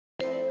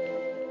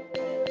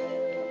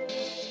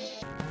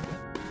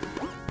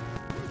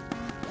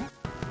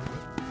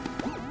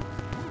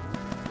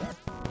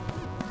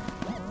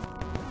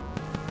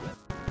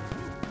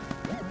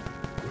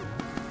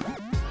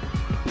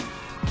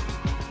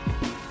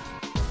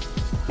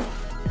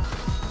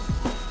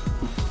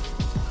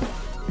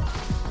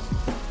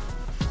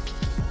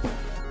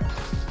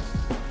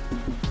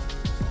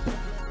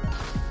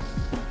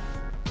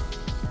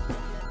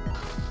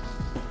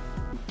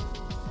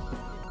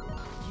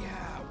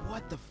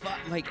what the fuck?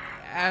 Like,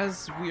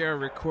 as we are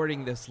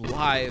recording this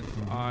live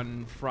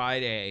on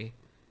Friday,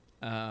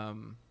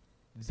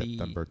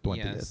 September 20th.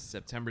 Yes,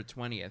 September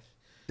 20th.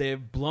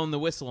 They've blown the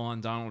whistle on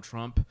Donald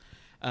Trump,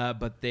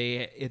 but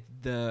the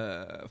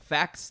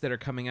facts that are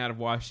coming out of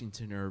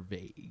Washington are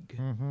vague.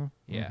 Mm-hmm,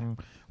 Yeah. mm-hmm.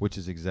 Which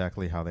is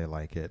exactly how they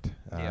like it.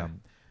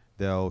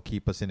 They'll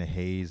keep us in a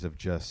haze of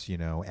just,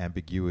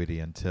 ambiguity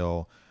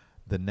until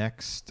the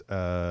next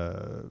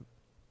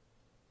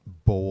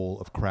bowl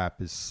of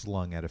crap is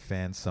slung at a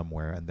fan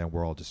somewhere, and then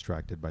we're all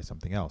distracted by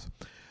something else.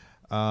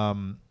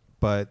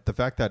 But the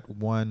fact that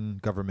one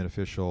government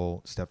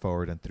official stepped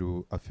forward and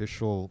through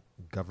official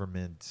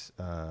government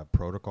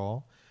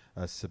protocol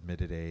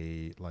submitted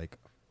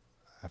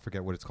I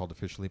forget what it's called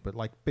officially, but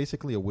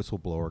basically a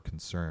whistleblower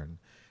concern,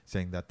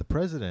 saying that the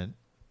president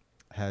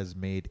has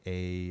made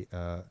a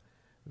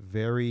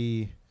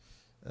very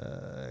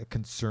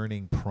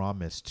concerning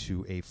promise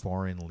to a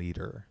foreign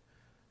leader.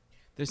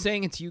 They're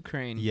saying it's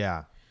Ukraine.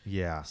 Yeah.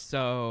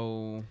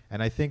 So,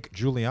 and I think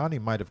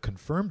Giuliani might have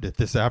confirmed it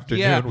this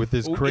afternoon with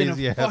his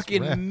crazy in a ass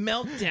fucking rant.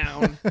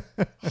 meltdown.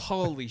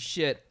 Holy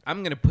shit!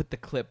 I'm gonna put the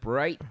clip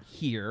right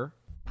here.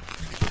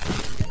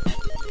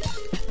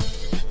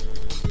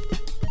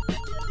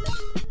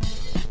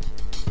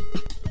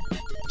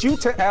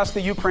 Did you ask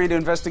the Ukraine to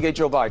investigate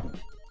Joe Biden?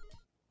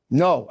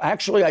 No,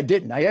 actually, I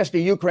didn't. I asked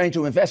the Ukraine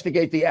to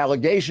investigate the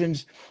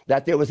allegations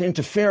that there was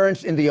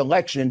interference in the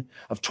election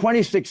of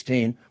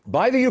 2016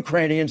 by the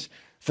Ukrainians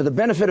for the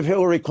benefit of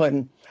Hillary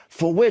Clinton,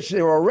 for which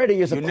there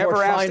already is a You court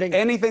never asked finding.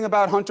 anything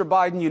about Hunter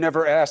Biden. You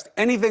never asked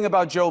anything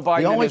about Joe Biden.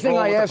 The and only his thing role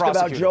I with the asked about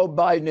prosecutor. Joe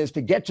Biden is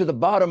to get to the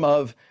bottom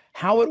of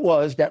how it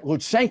was that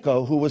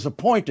Lutsenko, who was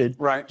appointed,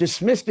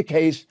 dismissed the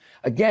case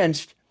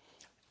against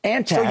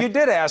Antak. So you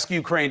did ask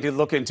Ukraine to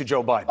look into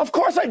Joe Biden? Of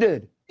course I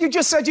did. You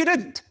just said you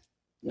didn't.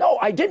 No,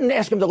 I didn't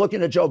ask him to look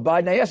into Joe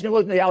Biden. I asked him to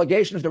look into the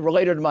allegations that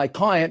related to my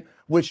client,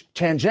 which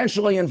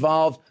tangentially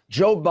involved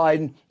Joe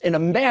Biden in a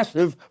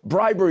massive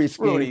bribery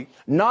scheme, Rudy.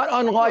 not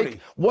unlike Rudy.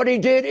 what he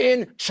did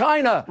in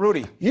China.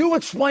 Rudy. You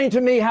explain to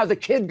me how the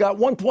kid got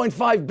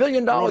 $1.5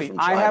 billion Rudy, from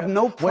China. I have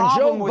no when problem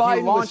Joe with Biden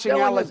you was launching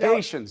selling his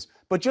allegations,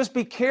 but just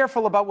be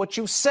careful about what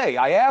you say.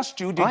 I asked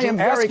you, did I you am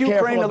ask very careful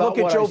Ukraine to look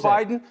about at Joe what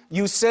I said. Biden?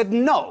 You said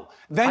no.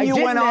 Then I you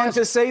went didn't on ask-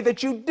 to say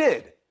that you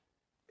did.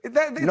 I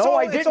didn't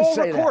it's all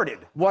say recorded.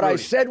 that. What I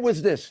Rudy. said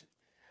was this.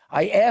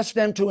 I asked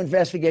them to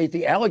investigate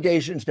the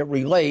allegations that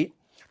relate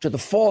to the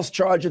false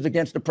charges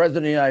against the President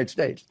of the United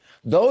States.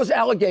 Those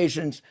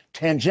allegations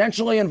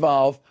tangentially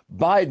involve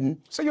Biden.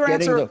 So your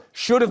getting answer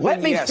should have been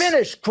Let me yes.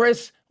 finish,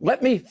 Chris.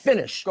 Let me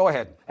finish. Go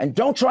ahead. And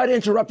don't try to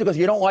interrupt because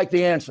you don't like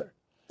the answer.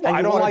 Well, And I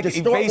you don't wanna like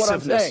distort what I'm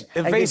evasiveness. saying.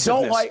 And you Evasiveness,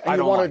 don't like, I and you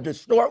don't want like. to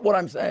distort what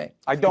I'm saying.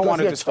 I don't want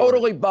to You're distort it.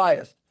 totally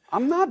biased.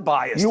 I'm not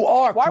biased. You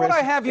are, Why would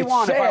Chris. I have you It's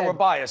on if I sad were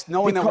biased,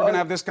 knowing that we're going because- to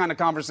have this kind of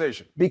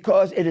conversation?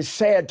 Because it is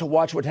sad to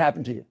watch what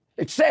happened to you.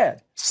 It's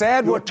sad.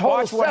 Sad You're a what total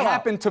watch what sellout.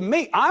 happened to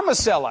me. I'm a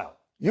sellout.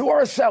 You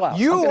are a sellout.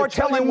 You I'm gonna are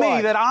tell telling you me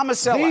why. that I'm a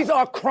sellout. These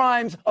are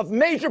crimes of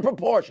major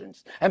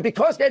proportions. And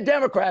because they're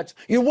Democrats,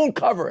 you won't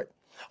cover it.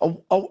 A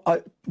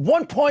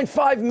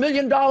 $1.5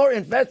 million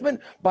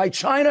investment by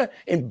China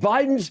in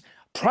Biden's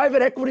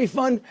private equity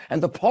fund,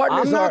 and the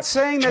partners I'm not are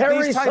saying that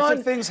Kerry's these types of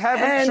son things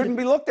and shouldn't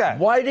be looked at.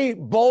 Whitey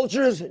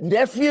Bulger's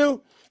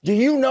nephew. Do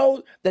you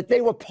know that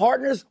they were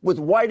partners with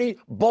Whitey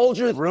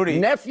Bulger's Rudy,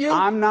 nephew?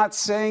 I'm not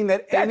saying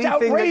that That's anything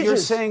that you're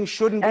outrageous. saying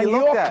shouldn't and be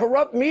looked your at.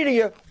 corrupt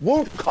media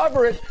won't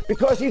cover it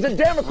because he's a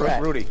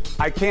Democrat. Rudy,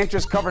 I can't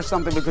just cover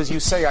something because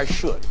you say I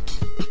should.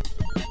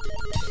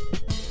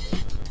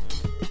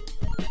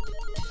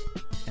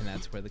 And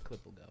that's where the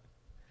clip will go.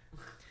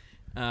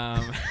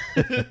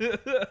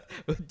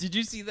 Did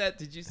you see that?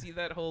 Did you see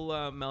that whole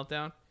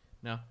meltdown?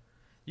 No.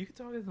 You can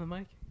talk into the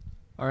mic.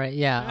 All right,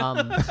 yeah.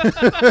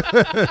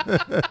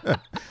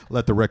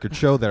 Let the record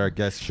show that our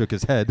guest shook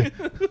his head.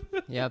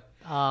 Yep.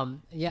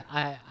 Yeah,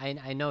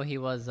 I know he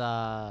was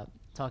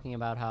talking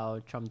about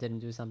how Trump didn't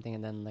do something,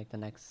 and then like the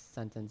next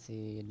sentence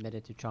he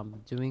admitted to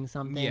Trump doing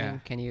something. Yeah.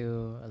 Can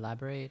you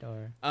elaborate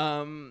or?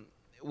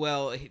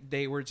 Well,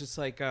 they were just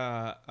like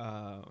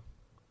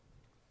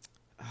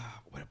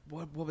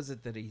what was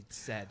it that he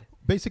said?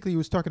 Basically, he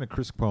was talking to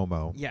Chris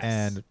Cuomo. Yes.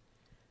 And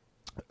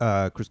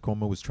Chris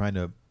Cuomo was trying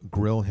to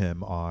grill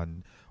him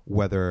on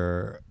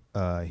whether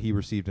he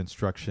received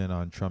instruction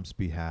on Trump's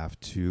behalf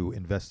to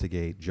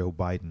investigate Joe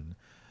Biden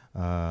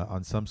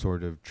on some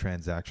sort of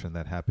transaction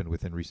that happened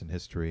within recent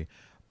history.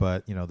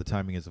 But, you know, the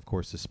timing is, of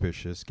course,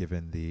 suspicious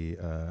given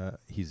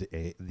he's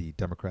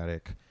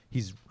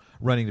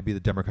running to be the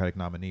Democratic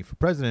nominee for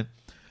president.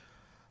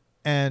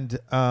 And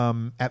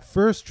at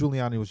first,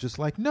 Giuliani was just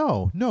like,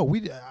 "No,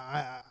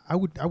 I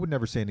would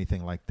never say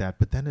anything like that."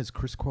 But then, as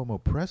Chris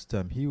Cuomo pressed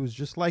him, he was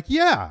just like,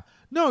 "Yeah,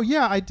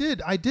 I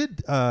did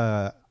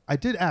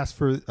ask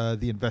for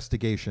the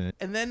investigation."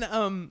 And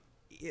then,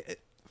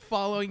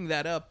 following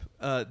that up,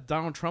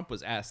 Donald Trump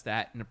was asked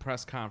that in a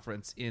press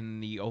conference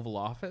in the Oval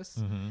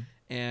Office,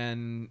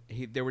 and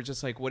they were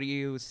just like, "What do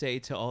you say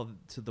to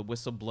the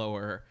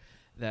whistleblower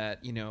that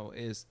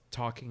is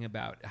talking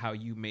about how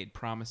you made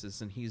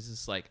promises?" And he's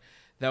just like,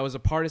 that was a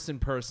partisan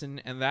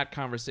person, and that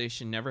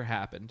conversation never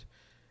happened.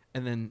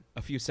 And then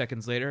a few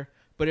seconds later,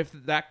 but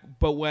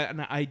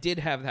when I did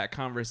have that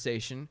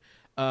conversation,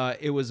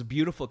 it was a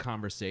beautiful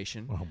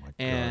conversation. Oh my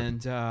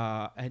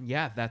God. And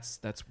yeah, that's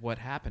what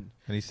happened.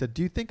 And he said,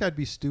 do you think I'd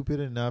be stupid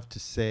enough to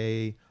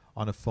say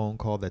on a phone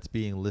call that's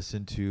being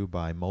listened to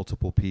by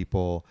multiple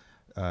people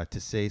to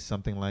say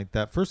something like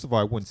that? First of all,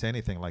 I wouldn't say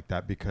anything like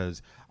that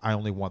because I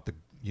only want the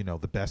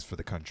best for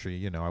the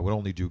country. I would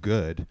only do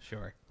good.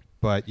 Sure.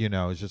 But,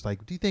 it's just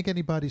like, do you think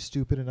anybody's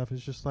stupid enough?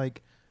 It's just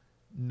like,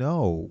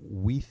 no,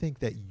 we think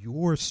that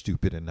you're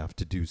stupid enough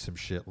to do some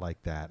shit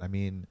like that. I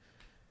mean,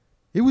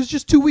 it was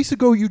just 2 weeks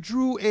ago you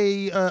drew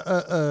you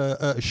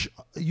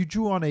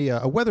drew on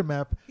a weather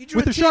map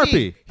with a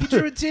Sharpie. He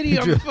drew a titty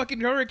on the fucking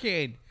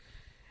hurricane.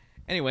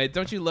 Anyway,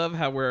 don't you love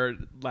how we're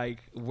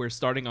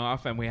starting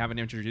off and we haven't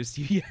introduced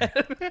you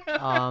yet?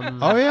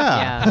 Oh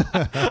yeah.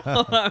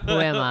 Who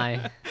am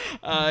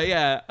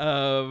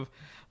I?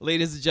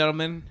 Ladies and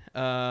gentlemen,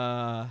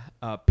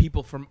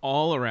 people from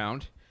all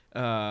around,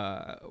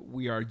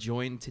 we are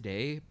joined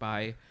today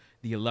by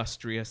the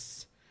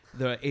illustrious,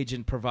 the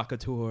agent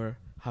provocateur,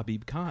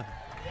 Habib Khan.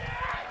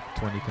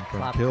 20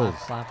 confirmed Clap, kills.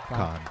 clap,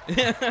 clap,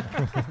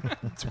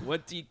 Khan.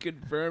 20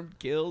 confirmed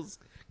kills,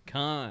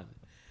 Khan.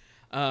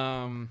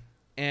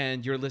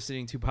 And you're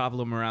listening to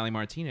Pablo Morales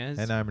Martinez.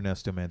 And I'm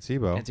Ernesto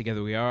Mancibo. And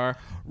together we are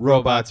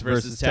Robots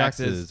versus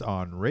Taxes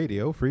on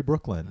Radio Free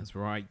Brooklyn. That's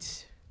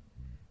right.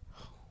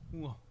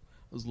 Whoa,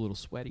 it was a little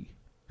sweaty.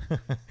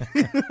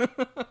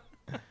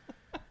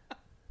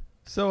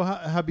 So,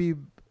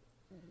 Habib,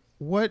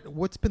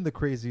 what's been the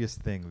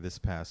craziest thing this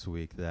past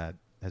week that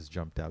has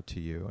jumped out to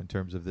you in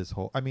terms of this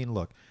whole? I mean,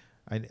 look,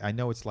 I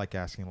know it's like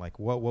asking, like,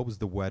 what was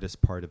the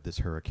wettest part of this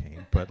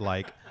hurricane? But,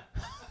 like...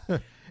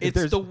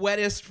 It's the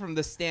wettest from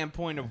the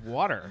standpoint of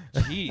water.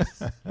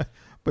 Jeez.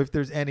 But if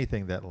there's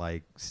anything that,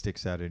 like,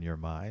 sticks out in your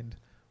mind,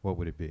 what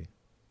would it be?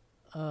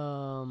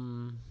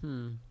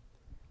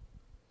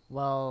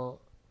 Well,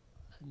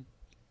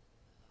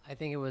 I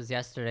think it was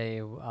yesterday,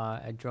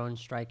 a drone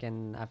strike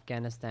in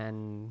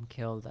Afghanistan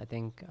killed, I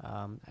think,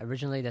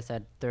 originally they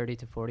said 30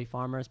 to 40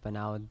 farmers, but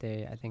now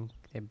I think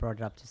they brought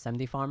it up to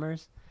 70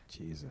 farmers.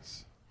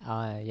 Jesus.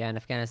 In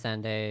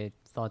Afghanistan, they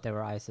thought they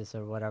were ISIS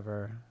or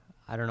whatever.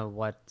 I don't know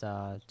what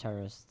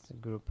terrorist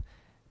group.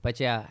 But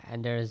yeah,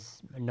 and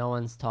no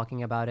one's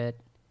talking about it.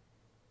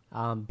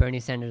 Bernie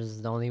Sanders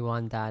is the only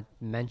one that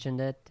mentioned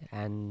it,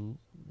 and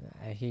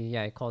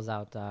he calls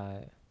out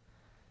the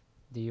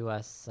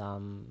U.S.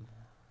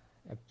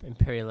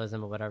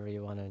 Imperialism or whatever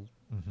you want to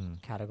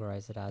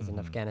categorize it as in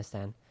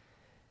Afghanistan.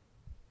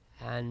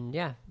 And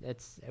yeah,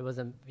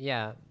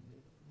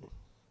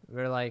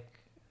 we're like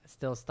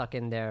still stuck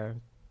in there.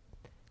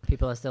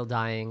 People are still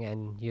dying,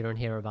 and you don't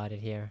hear about it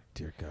here.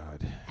 Dear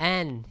God.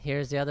 And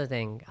here's the other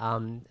thing: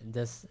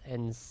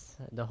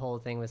 the whole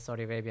thing with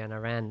Saudi Arabia and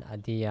Iran,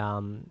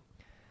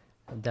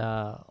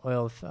 the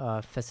oil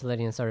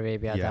facility in Saudi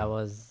Arabia that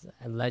was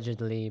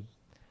allegedly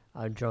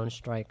a drone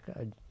struck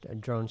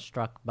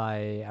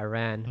by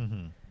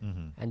Iran,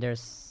 and there's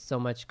so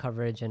much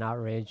coverage and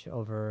outrage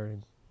over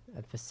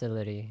a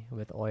facility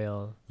with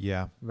oil,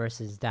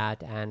 versus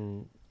that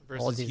and.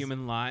 Versus all these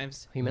human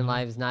lives. Human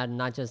lives,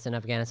 not just in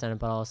Afghanistan,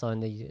 but also in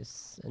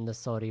the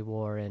Saudi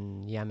war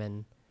in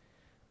Yemen,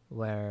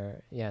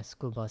 where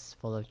school bus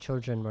full of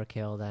children were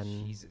killed,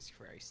 and Jesus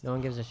Christ, no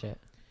one gives a shit.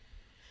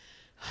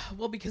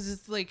 Well, because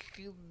it's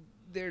like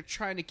they're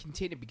trying to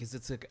contain it because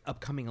it's an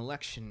upcoming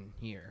election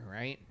year,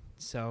 right?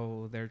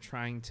 So they're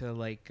trying to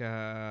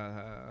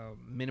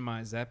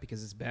minimize that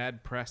because it's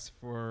bad press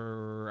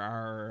for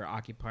our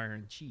occupier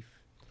in chief.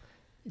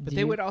 But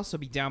they would also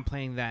be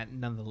downplaying that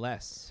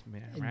nonetheless,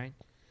 right?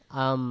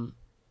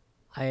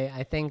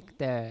 I think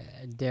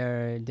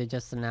they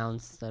just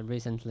announced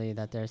recently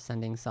that they're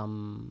sending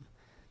some.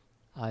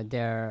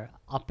 They're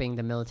upping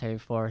the military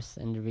force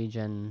in the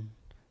region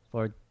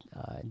for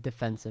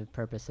defensive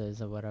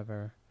purposes or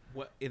whatever.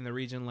 What in the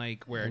region,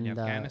 like where in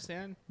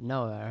Afghanistan?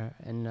 No,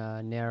 in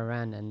near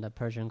Iran and the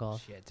Persian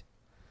Gulf. Shit.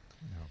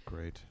 Oh,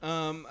 great.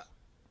 I'm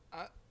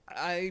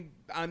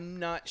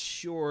not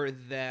sure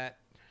that.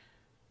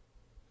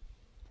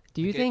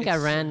 Do you think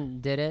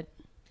Iran did it?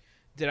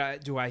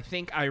 Do I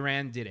think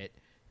Iran did it?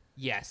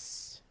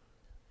 Yes.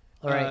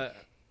 All right.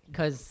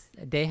 Because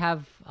they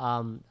have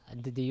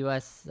the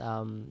U.S.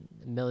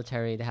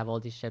 Military. They have all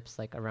these ships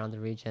like around the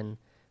region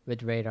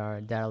with radar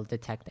that'll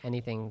detect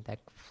anything that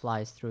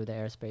flies through the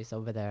airspace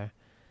over there.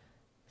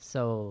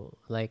 So,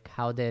 like,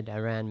 how did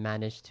Iran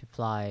manage to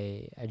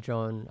fly a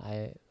drone?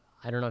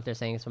 I don't know if they're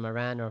saying it's from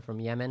Iran or from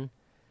Yemen,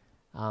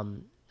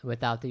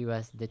 without the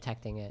U.S.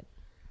 detecting it.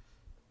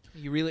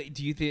 You really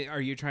do you think?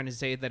 Are you trying to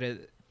say that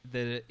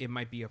it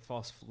might be a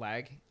false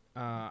flag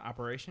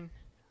operation?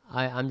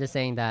 I'm just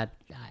saying that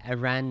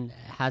Iran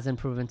hasn't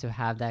proven to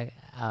have that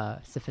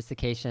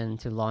sophistication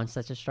to launch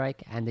such a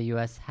strike, and the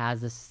U.S.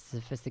 has the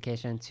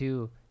sophistication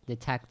to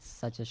detect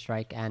such a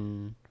strike,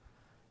 and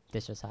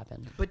this just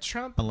happened. But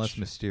Trump, unless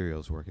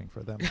Mysterio's working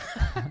for them.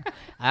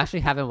 I actually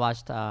haven't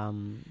watched Far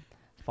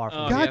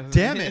From. God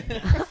damn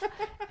it!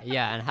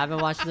 Yeah, and haven't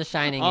watched The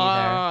Shining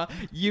either.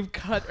 You've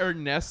cut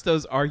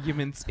Ernesto's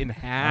arguments in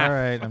half. All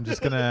right, I'm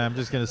just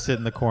gonna sit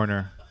in the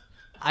corner.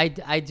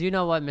 I do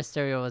know what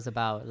Mysterio was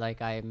about.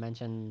 Like I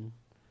mentioned,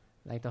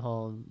 like the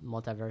whole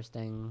multiverse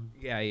thing.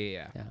 Yeah.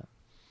 Yeah,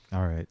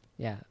 All right.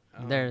 yeah.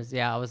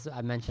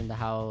 I mentioned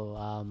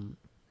how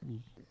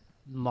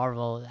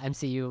Marvel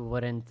MCU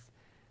wouldn't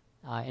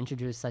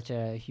introduce such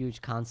a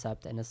huge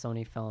concept in a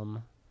Sony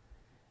film.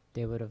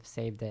 They would have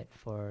saved it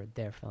for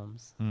their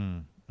films.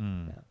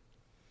 Yeah.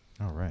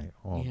 All right.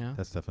 Well, Yeah.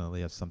 that's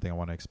definitely something I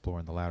want to explore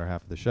in the latter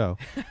half of the show.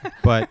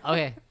 But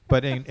Okay.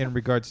 but in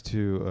regards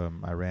to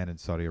Iran and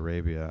Saudi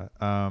Arabia,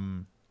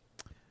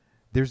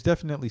 there's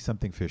definitely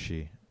something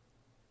fishy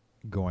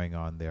going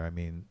on there. I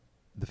mean,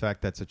 the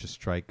fact that such a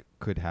strike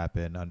could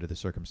happen under the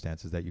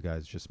circumstances that you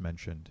guys just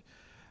mentioned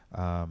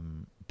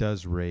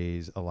does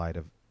raise a lot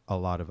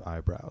of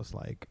eyebrows.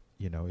 Like,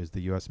 you know, is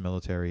the U.S.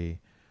 military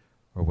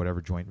or whatever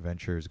joint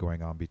venture is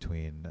going on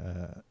between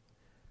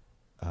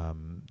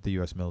the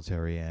U.S.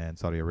 military and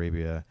Saudi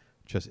Arabia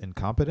just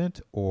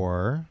incompetent,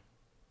 or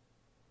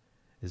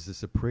is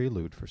this a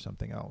prelude for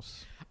something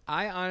else?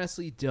 I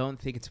honestly don't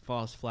think it's a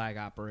false flag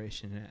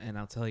operation, and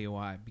I'll tell you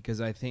why.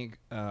 Because I think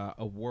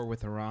a war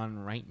with Iran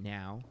right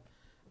now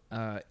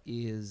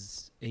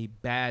is a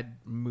bad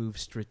move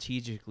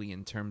strategically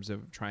in terms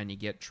of trying to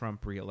get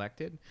Trump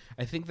reelected.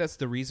 I think that's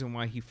the reason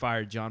why he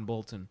fired John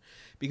Bolton,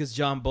 because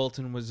John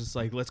Bolton was just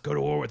like, let's go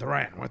to war with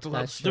Iran.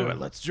 Let's do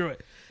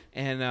it.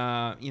 And,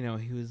 you know,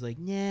 he was like,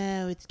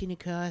 no, it's going to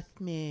cost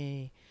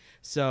me.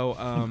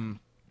 So,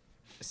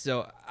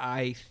 so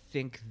I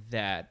think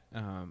that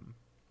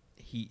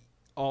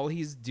all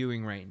he's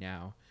doing right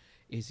now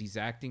is he's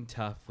acting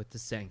tough with the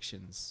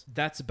sanctions.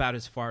 That's about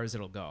as far as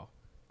it'll go.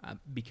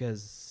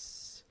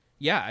 Because,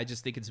 yeah, I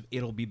just think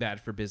it'll be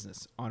bad for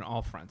business on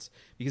all fronts.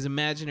 Because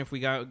imagine if we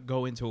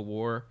go into a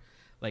war,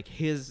 like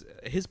his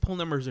poll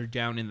numbers are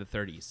down in the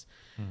 30s.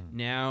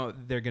 Now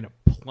they're going to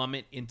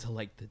plummet into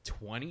like the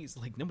 20s.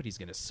 Like nobody's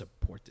going to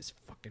support this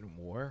fucking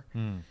war.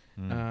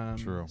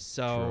 True.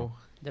 So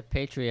The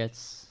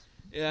Patriots.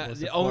 yeah, will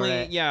the support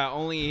it.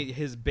 only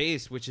his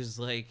base, which is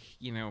like,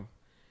 you know,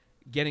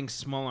 getting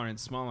smaller and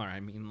smaller. I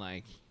mean,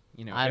 like,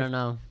 you know, I don't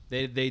know.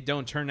 They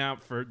don't turn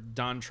out for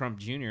Don Trump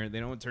Jr. They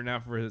don't turn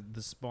out for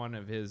the spawn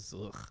of his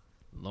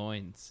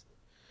loins.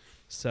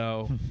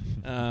 So,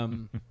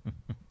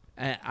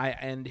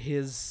 and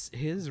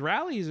his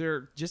rallies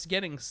are just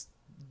getting,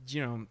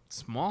 you know,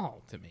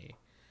 small to me.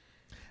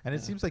 And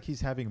it seems like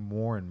he's having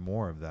more and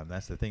more of them.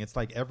 That's the thing. It's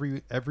like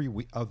every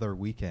other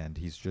weekend,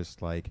 he's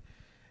just like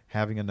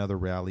having another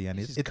rally, and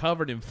He's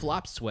covered in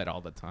flop sweat all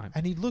the time.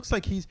 and he looks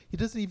like he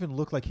doesn't even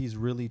look like he's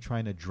really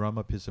trying to drum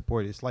up his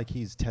support. It's like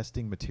he's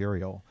testing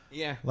material.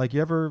 Yeah. Like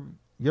you ever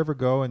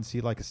go and see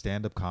like a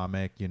stand-up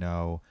comic, you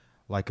know,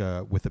 like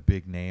with a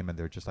big name, and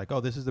they're just like,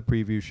 oh, this is the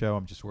preview show.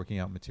 I'm just working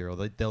out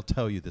material. They'll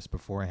tell you this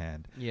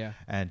beforehand. Yeah.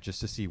 And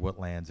just to see what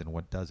lands and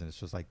what doesn't. It's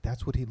just like,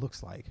 that's what he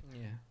looks like.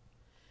 Yeah.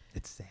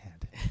 It's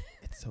sad.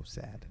 It's so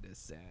sad. It is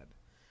sad.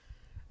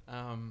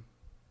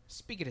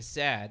 Speaking of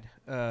sad,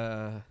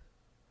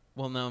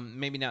 well, no,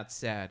 maybe not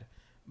sad,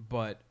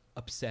 but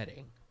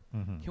upsetting.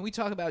 Can we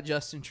talk about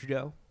Justin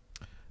Trudeau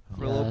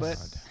for a little bit?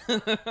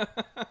 Yes.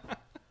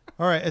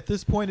 All right. At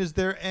this point, is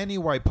there any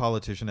white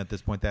politician at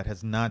this point that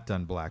has not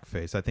done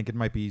blackface? I think it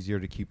might be easier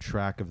to keep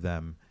track of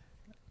them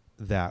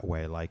that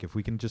way. Like, if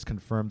we can just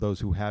confirm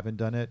those who haven't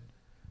done it,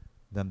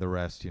 then the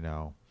rest, you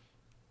know.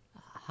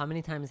 How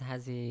many times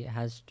has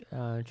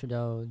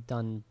Trudeau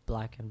done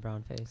black and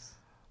brown face?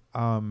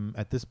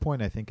 At this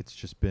point, I think it's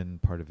just been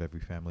part of every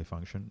family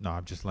function. No,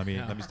 I'm just let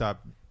me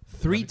stop.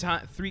 Three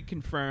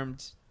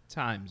confirmed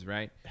times,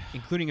 right?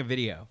 Including a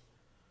video.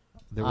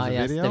 There was a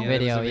yes, video. the Yeah, there was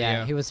video. a Yeah,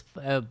 video. he was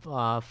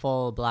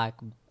full black.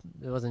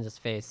 It wasn't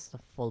just face,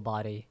 full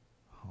body.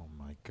 Oh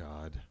my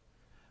God.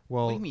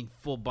 Well, What do you mean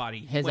full body?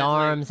 He His went,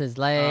 arms, his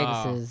legs,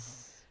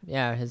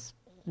 Oh. his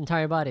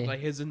entire body like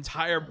his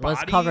entire body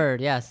was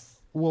covered. Yes.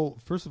 well,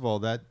 first of all,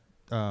 that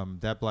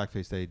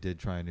blackface they did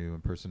trying to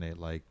impersonate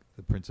like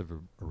the Prince of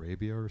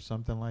Arabia or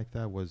something like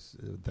that was.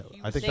 He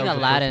I was think saying that was the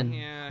Aladdin. first one.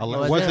 Yeah.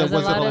 Was Was it it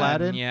Aladdin?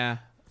 Aladdin? Yeah.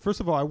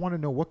 First of all, I want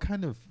to know what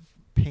kind of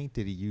paint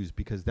did he use,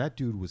 because that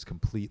dude was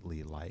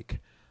completely like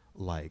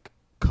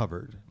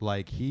covered.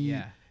 Like he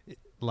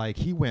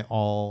went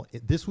all.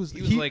 This was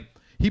He was like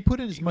he put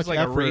in as he much was like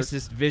effort. a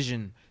racist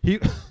vision. He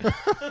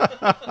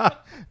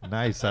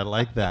nice, I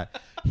like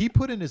that. He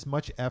put in as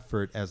much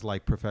effort as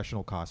like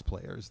professional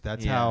cosplayers.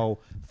 That's Yeah. how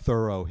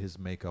thorough his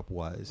makeup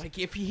was. Like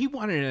if he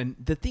wanted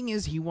the thing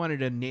is he wanted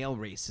to nail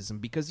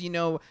racism because, you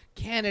know,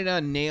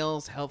 Canada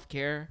nails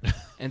healthcare.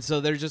 And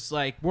so they're just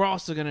like, we're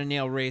also going to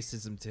nail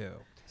racism too.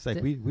 It's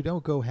like we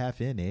don't go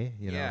half in,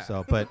 you know. Yeah.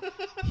 So, but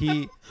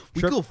he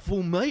We go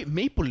full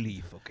maple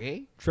leaf,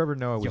 okay? Trevor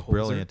Noah was You hoser.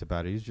 brilliant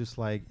about it. He's just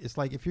like, it's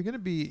like if you're gonna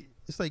be,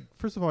 it's like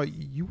first of all,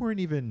 you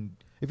weren't even,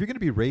 if you're gonna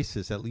be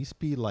racist, at least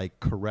be like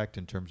correct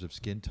in terms of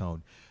skin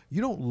tone.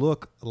 You don't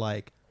look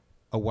like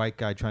a white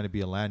guy trying to be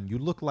Aladdin. You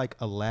look like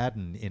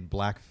Aladdin in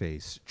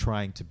blackface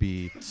trying to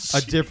be a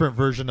different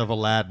version of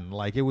Aladdin.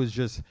 Like it was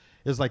just,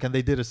 It's like, and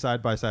they did a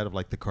side by side of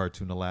like the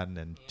cartoon Aladdin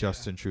and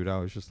Justin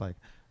Trudeau. It's just like,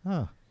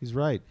 he's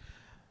right.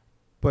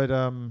 But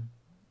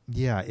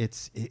yeah,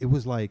 it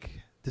was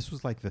like, this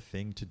was like the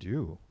thing to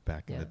do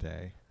back in the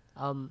day.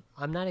 I'm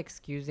not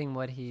excusing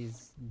what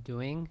he's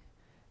doing,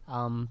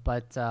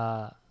 but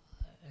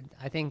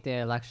I think the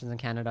elections in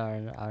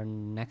Canada are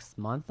next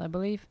month, I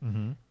believe.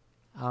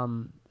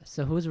 Mm-hmm.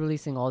 So who's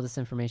releasing all this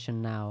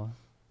information now?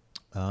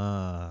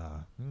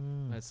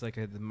 That's like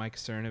the Mike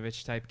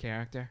Cernovich type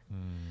character.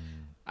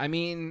 I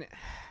mean,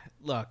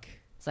 look.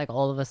 It's like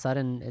all of a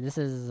sudden, this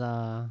is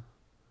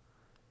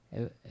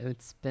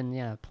it's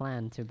been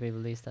planned to be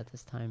released at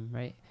this time,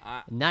 right?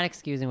 Not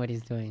excusing what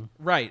he's doing.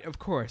 Right, of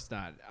course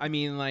not. I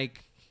mean,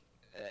 like,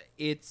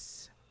 it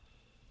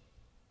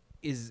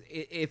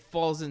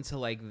falls into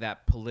like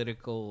that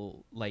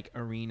political like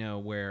arena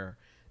where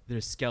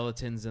there's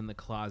skeletons in the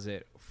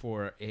closet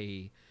for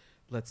a,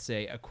 let's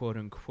say, a quote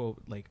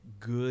unquote like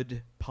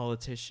good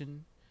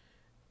politician,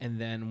 and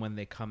then when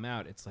they come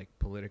out, it's like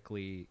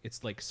politically,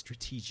 it's like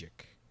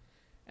strategic.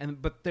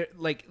 But they're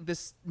like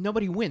this.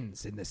 Nobody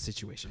wins in this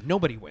situation.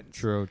 Nobody wins.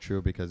 True,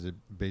 because it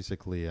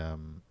basically,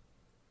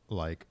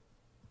 like,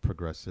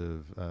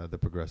 the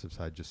progressive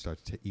side just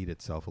starts to eat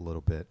itself a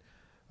little bit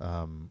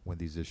when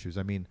these issues.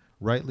 I mean,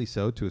 rightly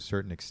so to a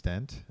certain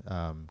extent,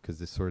 because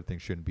this sort of thing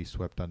shouldn't be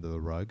swept under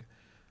the rug.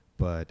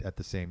 But at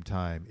the same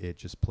time, it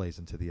just plays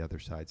into the other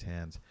side's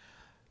hands.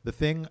 The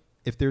thing,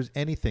 if there's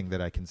anything that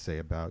I can say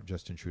about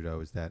Justin Trudeau,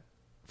 is that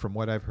from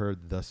what I've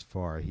heard thus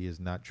far, he has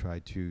not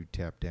tried to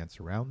tap dance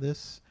around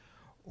this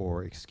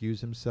or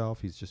excuse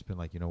himself. He's just been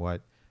like, you know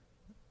what,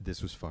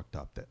 this was fucked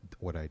up, that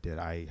what I did.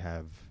 I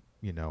have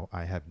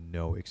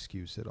no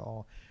excuse at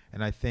all.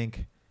 And I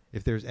think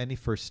if there's any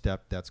first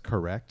step that's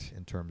correct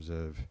in terms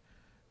of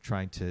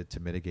trying to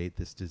mitigate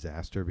this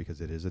disaster,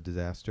 because it is a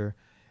disaster,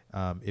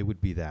 it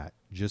would be that.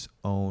 Just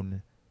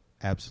own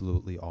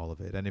absolutely all of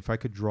it. And if I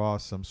could draw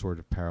some sort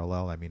of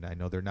parallel, I mean, I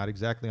know they're not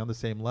exactly on the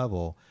same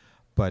level,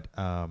 but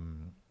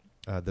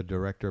the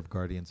director of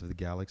Guardians of the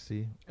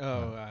Galaxy.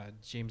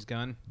 James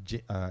Gunn.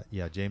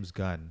 James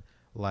Gunn.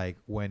 Like,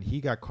 when he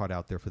got caught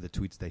out there for the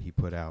tweets that he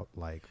put out,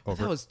 like,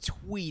 over... That was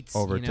tweets,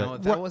 over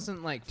that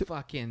wasn't, like,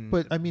 fucking...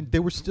 But, I mean, they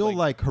were still,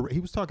 like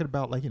he was talking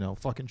about, like,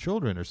 fucking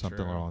children or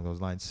something along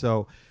those lines.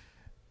 So,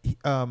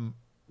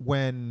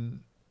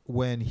 when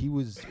he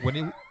was put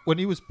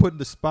in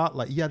the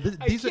spotlight, I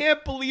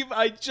can't believe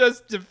I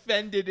just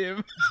defended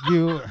him.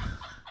 You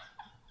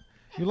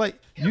like...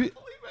 I can't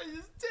believe I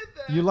just did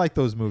that. You like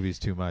those movies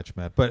too much,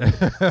 Matt.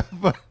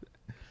 But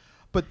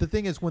but the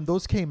thing is, when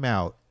those came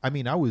out, I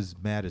mean, I was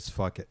mad as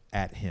fuck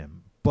at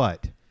him.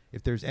 But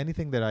if there's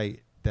anything that I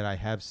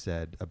have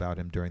said about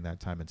him during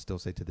that time and still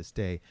say to this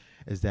day,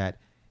 is that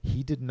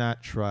he did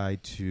not try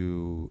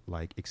to,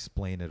 like,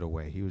 explain it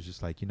away. He was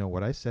just like,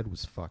 what I said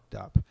was fucked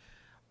up.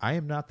 I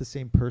am not the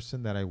same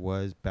person that I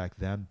was back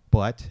then,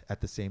 but at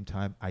the same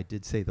time, I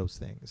did say those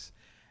things.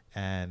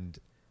 And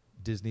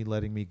Disney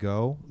letting me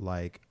go,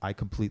 like, I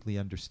completely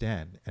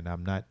understand, and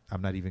I'm not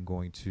even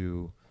going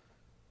to,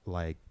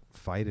 like,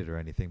 fight it or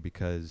anything,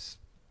 because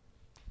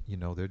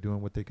they're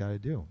doing what they got to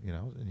do,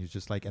 and he's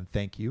just like, and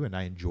thank you, and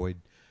I enjoyed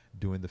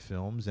doing the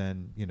films,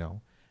 and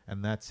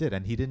and that's it.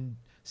 And he didn't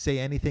say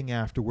anything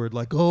afterward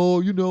like,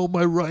 oh,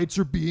 my rights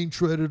are being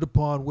treaded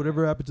upon,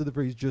 whatever happened to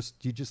the... he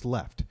just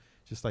left,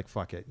 just like,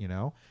 fuck it,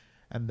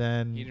 and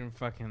then he didn't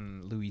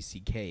fucking Louis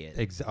C.K.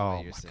 it.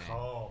 Oh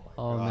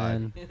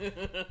my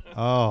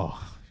God.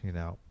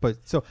 Man. But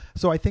so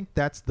I think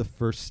that's the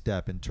first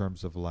step in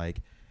terms of,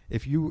 like,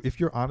 if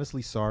you're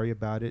honestly sorry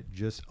about it,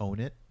 just own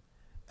it,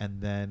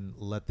 and then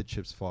let the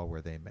chips fall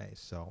where they may.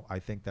 So I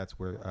think that's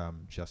where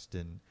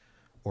Justin,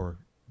 or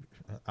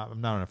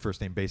I'm not on a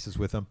first name basis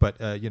with him, but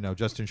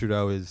Justin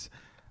Trudeau is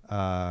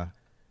at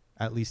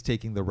least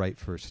taking the right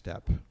first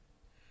step.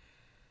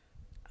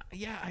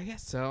 Yeah, I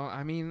guess so.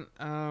 I mean,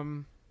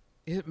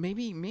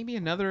 maybe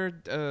another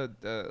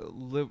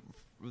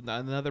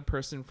another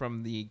person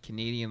from the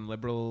Canadian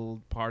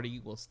Liberal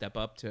Party will step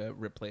up to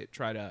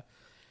try to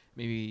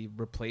maybe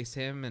replace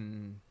him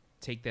and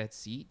take that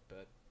seat.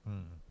 But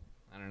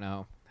I don't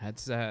know.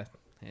 That's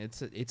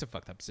it's a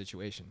fucked up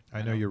situation.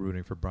 I know you're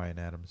rooting for Bryan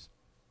Adams.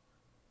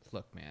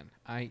 Look, man,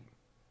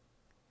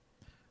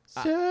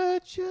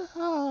 search your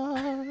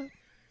heart,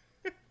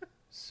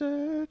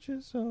 search your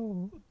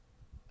soul.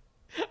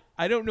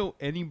 I don't know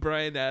any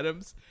Bryan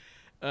Adams.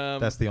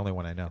 That's the only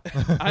one I know.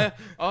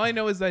 All I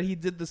know is that he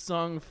did the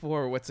song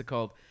for, what's it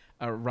called?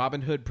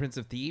 Robin Hood, Prince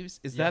of Thieves.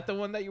 Is that the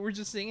one that you were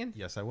just singing?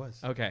 Yes, I was.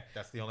 Okay.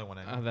 That's the only one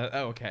I know.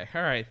 Okay.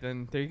 All right.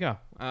 Then there you go.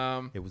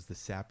 It was the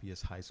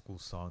sappiest high school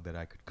song that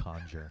I could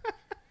conjure.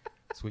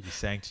 It's what you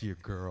sang to your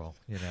girl,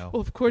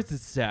 Well, of course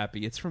it's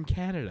sappy. It's from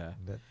Canada.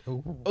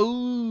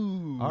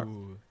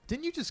 Ooh.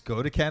 Didn't you just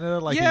go to Canada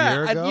a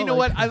year ago? You know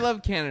what? I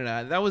love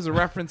Canada. That was a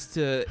reference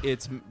to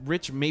its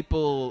rich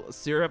maple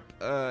syrup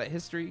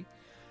history.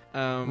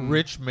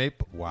 Rich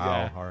maple. Wow.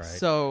 Yeah. All right.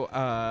 So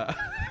I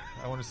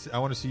want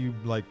to see you,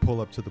 like, pull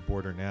up to the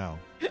border now.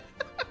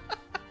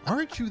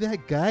 Aren't you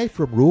that guy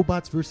from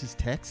Robots vs.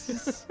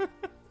 Texas?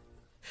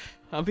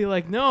 I'll be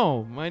like,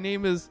 no, my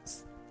name is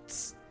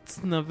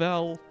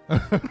Snavel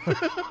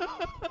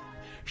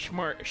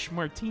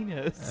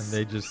Schmartinez.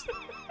 And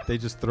they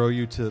just throw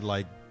you to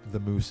like the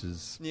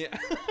mooses. Yeah.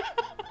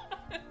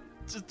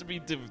 Just to be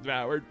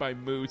devoured by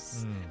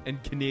moose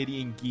and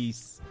Canadian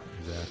geese.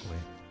 Exactly.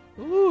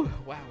 Ooh,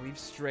 wow, we've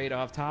strayed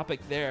off topic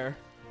there.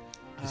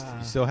 You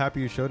still happy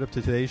you showed up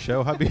to today's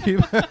show,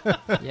 Habib?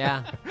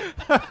 Yeah.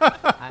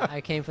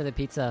 I came for the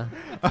pizza.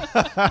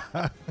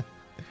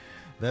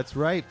 That's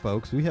right,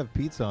 folks. We have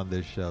pizza on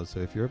this show,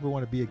 so if you ever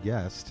want to be a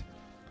guest,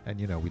 and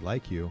we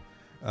like you,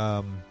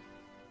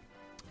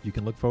 you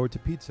can look forward to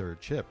pizza or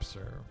chips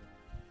or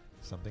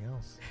something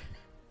else.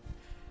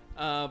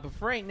 But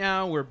for right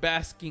now, we're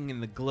basking in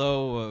the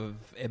glow of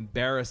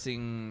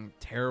embarrassing,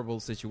 terrible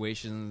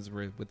situations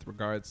with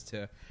regards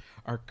to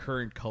our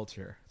current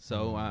culture.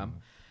 So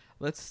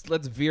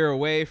let's veer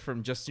away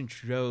from Justin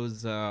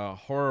Trudeau's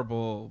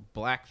horrible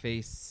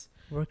blackface.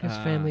 Workers'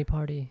 Family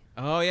Party.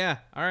 Oh yeah.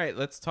 All right.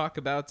 Let's talk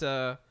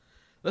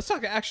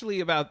actually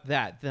about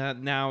that.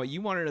 Now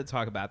you wanted to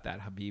talk about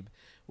that, Habib,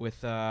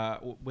 with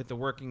the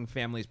Working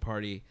Families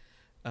Party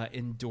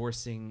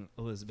endorsing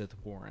Elizabeth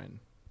Warren.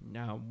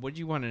 Now, what do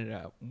you want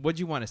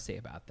to say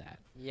about that?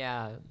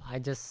 Yeah, I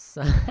just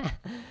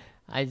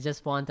I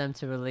just want them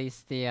to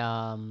release the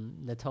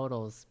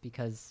totals,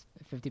 because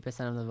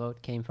 50% of the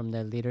vote came from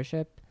their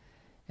leadership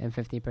and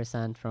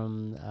 50%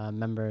 from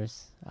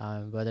members,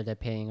 whether they're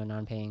paying or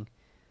non-paying.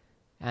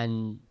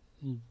 And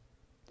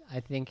I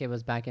think it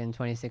was back in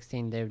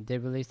 2016 they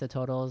did release the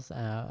totals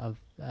of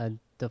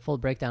the full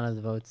breakdown of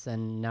the votes,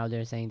 and now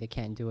they're saying they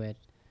can't do it.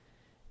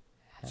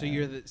 So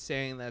you're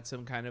saying that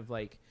some kind of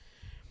what?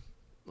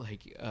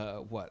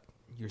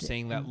 You're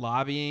saying that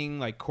lobbying,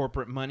 like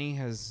corporate money,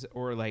 has,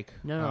 or like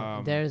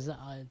no, there's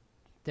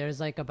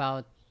like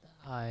about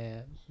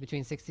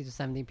between 60 to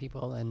 70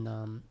 people in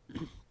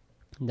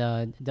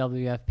the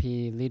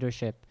WFP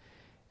leadership,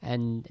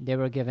 and they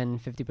were given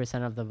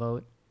 50% of the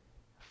vote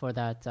for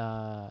that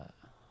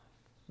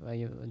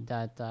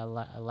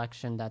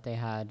election that they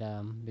had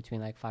between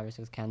like 5 or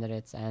 6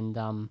 candidates, and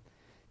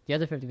the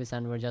other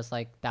 50% were just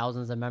like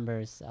thousands of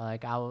members.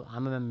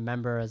 I'm a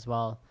member as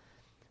well.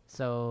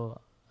 So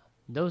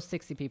those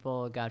 60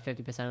 people got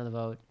 50% of the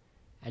vote,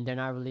 and they're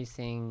not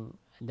releasing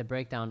the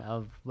breakdown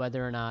of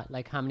whether or not,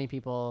 like, how many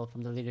people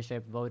from the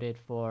leadership voted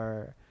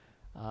for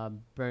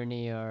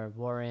Bernie or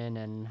Warren,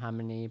 and how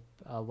many,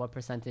 what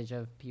percentage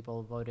of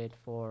people voted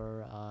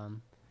for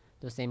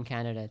those same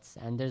candidates.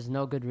 And there's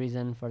no good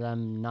reason for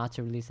them not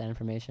to release that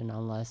information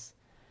unless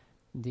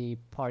the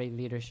party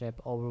leadership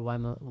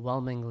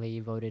overwhelmingly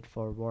voted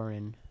for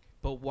Warren.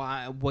 But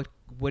why? What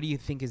do you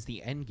think is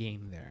the end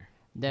game there?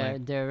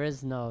 There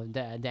is no,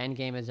 the end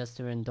game is just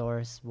to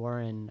endorse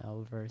Warren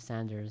over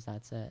Sanders.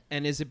 That's it.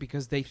 And is it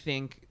because they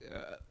think,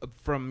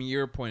 from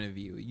your point of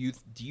view,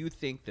 do you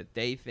think that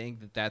they think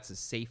that that's a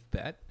safe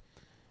bet?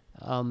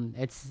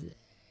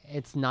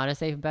 It's not a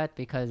safe bet,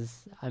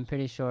 because I'm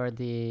pretty sure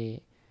their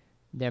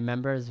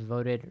members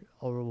voted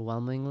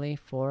overwhelmingly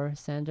for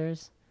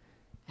Sanders,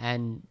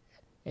 and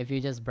if you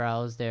just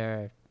browse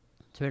their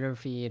Twitter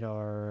feed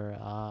or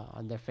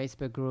on their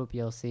Facebook group,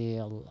 you'll see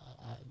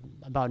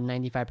about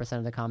 95%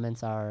 of the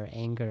comments are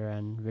anger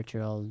and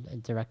vitriol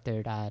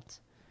directed at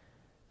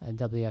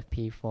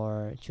WFP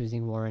for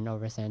choosing Warren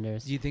over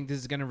Sanders. Do you think this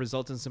is going to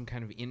result in some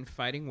kind of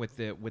infighting with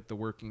the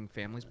Working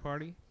Families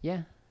Party?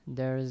 Yeah,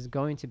 there's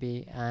going to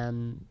be.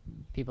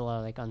 People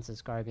are like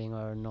unsubscribing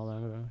or no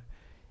longer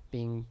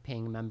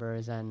paying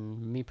members.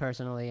 And me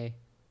personally,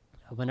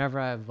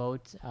 whenever I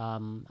vote,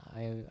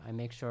 I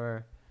make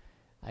sure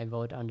I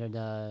vote under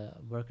the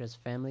Workers'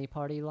 Family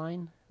Party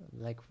line,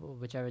 like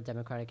whichever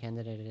Democratic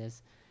candidate it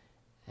is,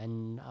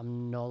 and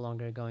I'm no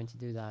longer going to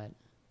do that.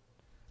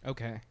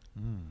 Okay.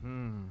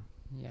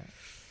 Yeah.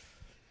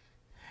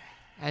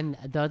 And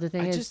the other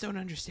thing I is, just don't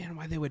understand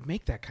why they would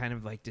make that kind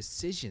of like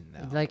decision,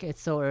 though. like,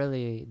 it's so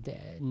early.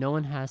 No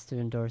one has to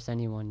endorse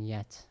anyone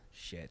yet.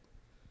 Shit.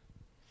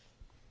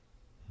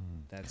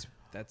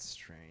 That's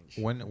strange.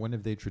 When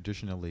have they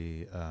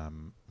traditionally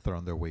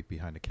thrown their weight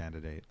behind a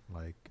candidate?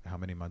 Like how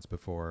many months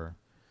before,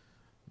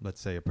 let's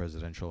say, a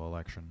presidential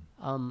election?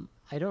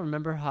 I don't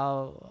remember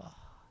how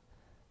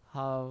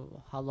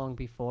long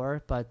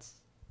before, but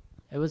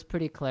it was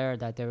pretty clear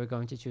that they were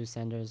going to choose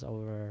Sanders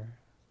over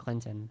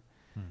Clinton.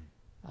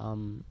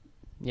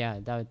 Yeah,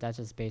 that's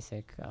just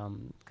basic,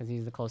 because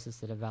he's the closest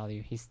to the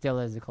value. He still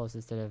is the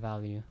closest to the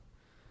value.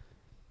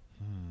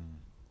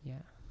 Yeah.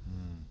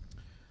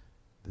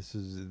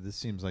 This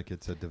seems like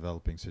it's a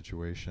developing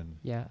situation.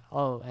 Yeah.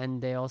 Oh, and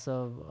they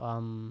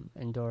also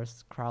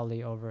endorsed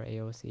Crowley over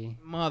AOC.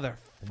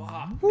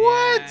 Motherfucker.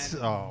 What?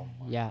 Man. Oh.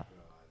 Yeah.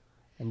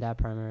 In that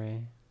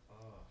primary.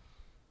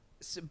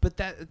 So, but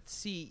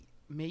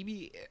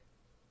maybe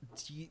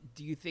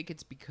do you think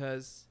it's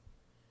because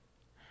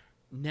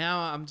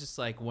now I'm just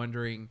like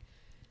wondering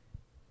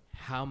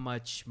how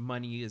much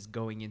money is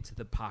going into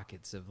the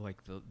pockets of like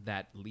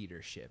that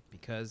leadership,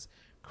 because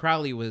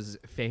Crowley was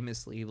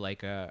famously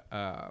like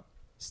a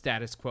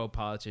status quo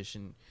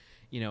politician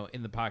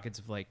in the pockets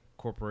of like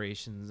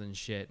corporations and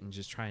shit, and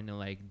just trying to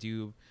like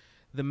do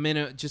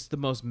just the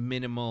most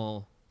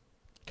minimal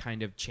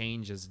kind of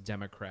change as a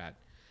Democrat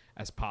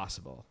as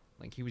possible.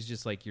 Like he was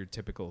just like your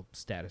typical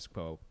status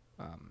quo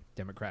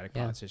Democratic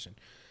politician.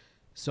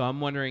 So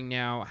I'm wondering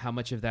now how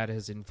much of that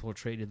has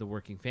infiltrated the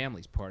Working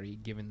Families Party,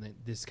 given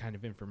this kind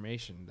of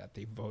information that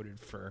they voted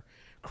for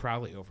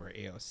Crowley over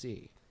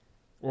AOC.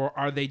 Or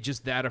are they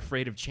just that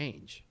afraid of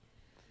change?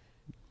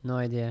 No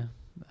idea.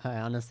 I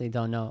honestly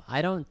don't know.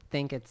 I don't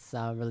think it's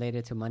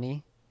related to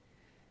money.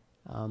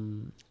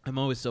 I'm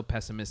always so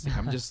pessimistic.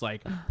 I'm just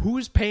like,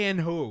 who's paying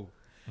who?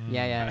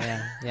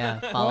 Yeah.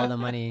 Follow the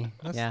money.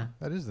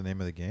 That is the name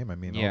of the game. I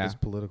mean, all this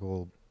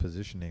political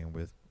positioning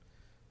with,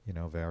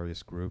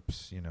 various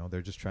groups,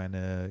 they're just trying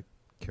to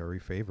curry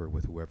favor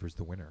with whoever's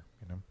the winner,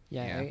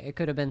 It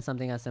could have been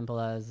something as simple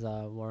as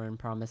Warren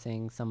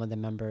promising some of the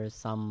members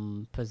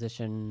some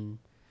position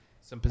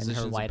in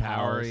her White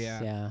power, House.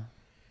 Yeah.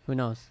 Who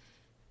knows?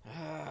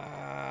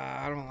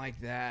 I don't like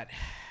that.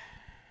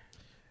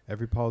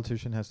 Every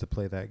politician has to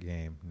play that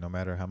game, no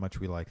matter how much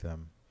we like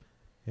them.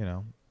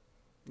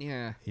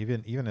 Yeah.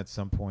 Even at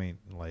some point,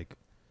 like,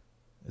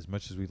 as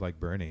much as we like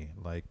Bernie,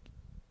 like,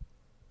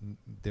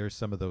 there's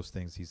some of those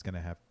things he's gonna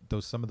have.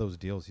 Some of those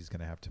deals he's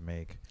gonna have to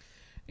make.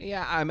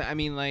 Yeah, I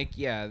mean, like,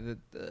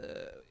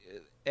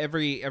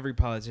 every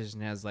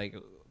politician has like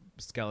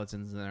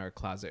skeletons in their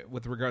closet.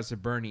 With regards to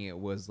Bernie, it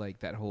was like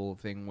that whole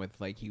thing with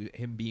like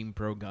him being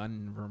pro-gun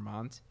in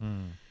Vermont,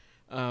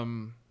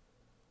 and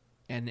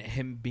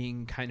him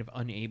being kind of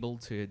unable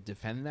to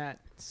defend that.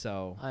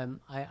 So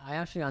I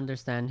actually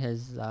understand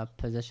his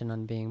position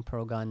on being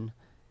pro-gun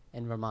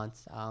in Vermont,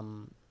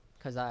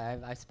 because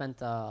I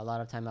spent a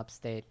lot of time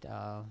upstate,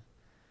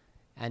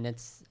 and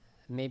it's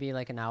maybe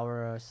like an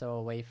hour or so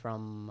away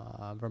from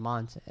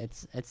Vermont.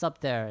 It's up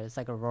there. It's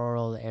like a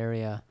rural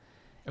area.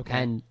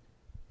 Okay.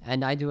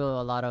 And I do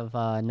a lot of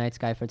night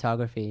sky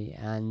photography,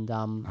 and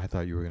I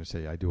thought you were going to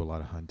say I do a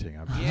lot of hunting.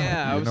 I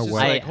was just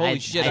like, holy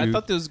shit! I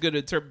thought this was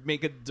going to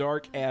make a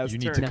dark ass. You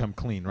need turn. to come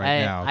clean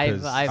right now,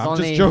 because I've I'm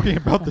only just joking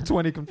about the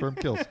 20 confirmed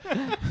kills.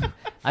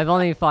 I've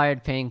only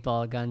fired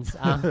paintball guns,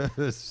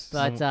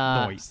 but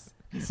Nice.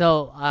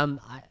 so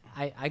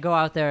I go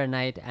out there at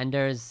night, and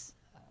it's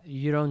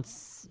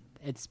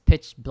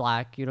pitch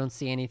black. You don't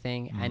see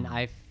anything, and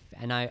I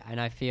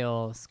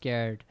feel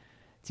scared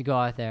to go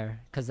out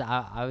there, because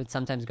I would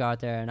sometimes go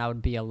out there and I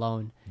would be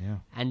alone. Yeah.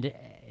 And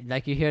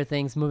like you hear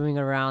things moving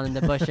around in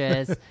the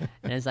bushes,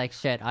 and it's like,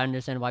 shit, I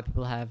understand why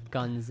people have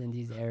guns in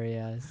these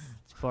areas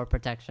for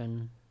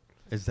protection.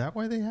 Is that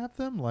why they have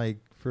them? Like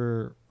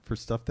for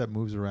stuff that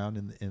moves around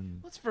in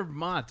What's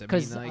Vermont? I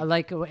Because mean,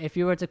 like if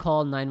you were to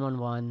call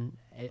 911,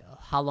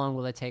 how long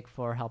will it take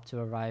for help to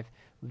arrive?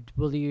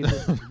 Will you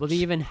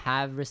even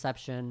have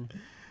reception?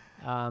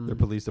 Their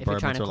police if you're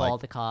trying departments to are call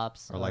like the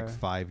cops, or like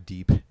 5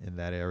 deep in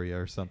that area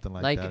or something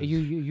like that. Like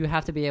you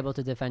have to be able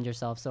to defend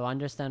yourself. So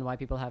understand why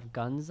people have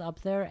guns up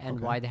there and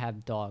why they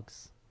have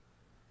dogs.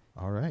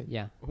 All right.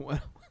 Yeah. Well,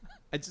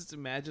 I just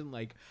imagine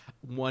like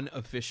one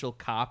official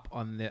cop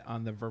on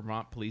the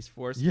Vermont police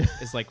force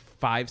is like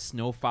 5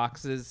 snow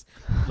foxes,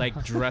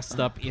 like dressed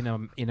up in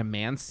a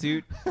man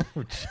suit.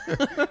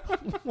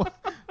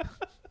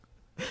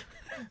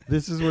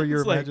 This is where your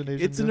It's like,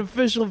 imagination. it's an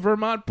official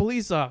Vermont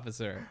police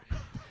officer,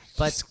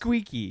 But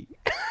squeaky.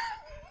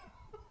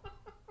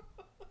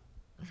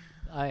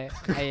 I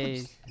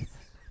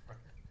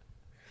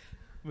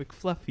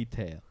McFluffy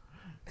tail.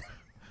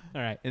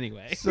 All right.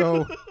 Anyway.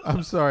 So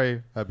I'm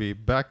sorry,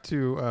 Habib. Back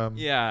to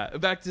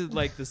back to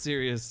like the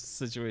serious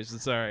situation.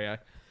 Sorry, I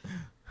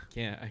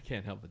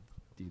can't help but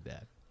do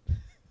that.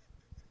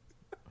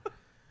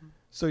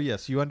 So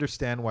yes, you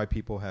understand why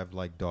people have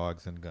like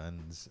dogs and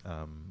guns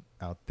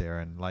out there,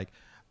 and like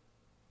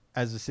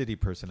as a city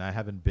person, I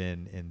haven't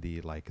been in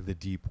the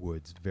deep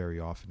woods very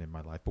often in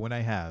my life, but when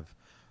I have,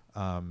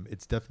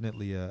 it's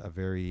definitely a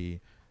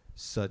very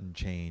sudden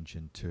change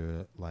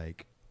into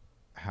like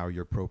how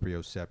your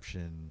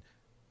proprioception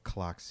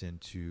clocks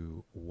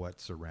into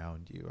what's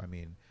around you. I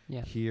mean,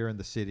 here in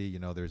the city,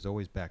 there's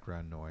always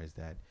background noise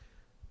that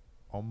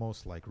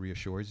almost like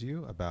reassures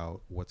you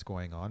about what's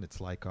going on. It's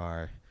like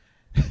our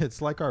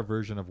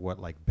version of what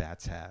like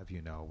bats have,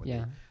 when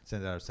they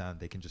send out a sound,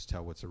 they can just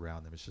tell what's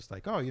around them. It's just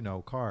like,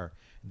 car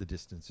in the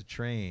distance, a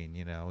train,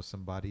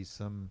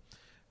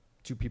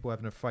 two people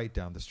having a fight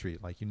down the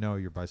street, like,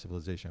 you're by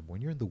civilization. But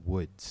when you're in the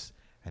woods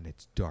and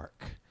it's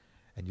dark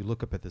and you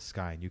look up at the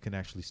sky and you can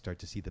actually start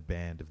to see the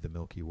band of the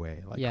Milky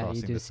Way, like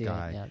crossing the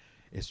sky,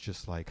 it's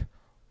just like,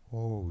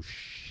 oh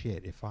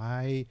shit, if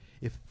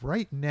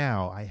right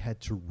now I had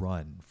to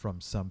run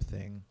from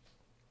something,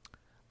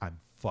 I'm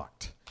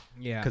fucked.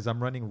 Yeah. Because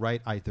I'm running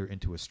right either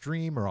into a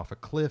stream or off a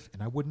cliff,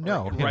 and I wouldn't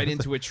know. Right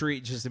into a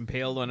tree, just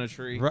impaled on a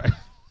tree. Right.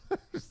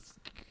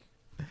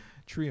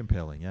 Tree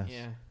impaling, yes.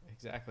 Yeah,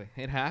 exactly.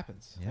 It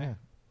happens. Yeah.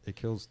 It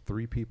kills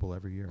 3 people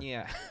every year.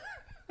 Yeah.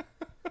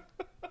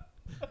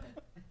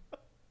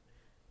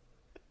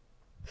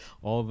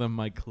 All of them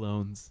my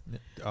clones.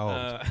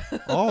 Oh.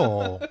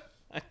 Oh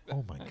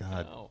my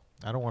God.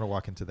 I don't want to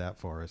walk into that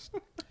forest.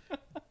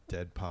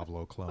 Dead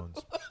Pablo clones.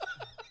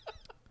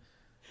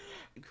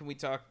 Can we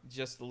talk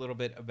just a little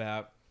bit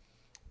about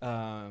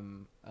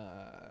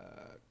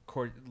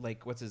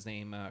what's his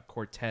name?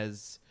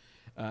 Cortez,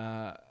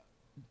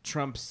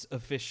 Trump's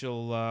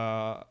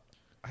official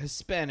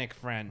Hispanic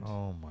friend.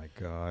 Oh my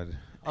God.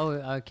 Oh,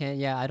 I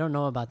don't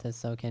know about this.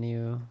 So can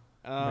you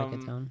break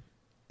it down?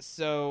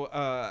 So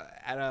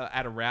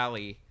at a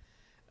rally,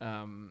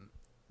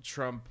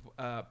 Trump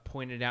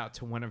pointed out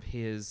to one of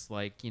his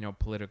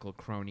political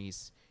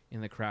cronies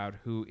in the crowd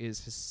who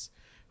is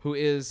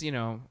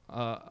a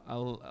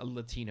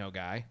Latino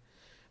guy.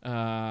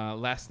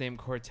 Last name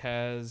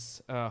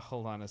Cortez.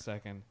 Hold on a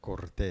second.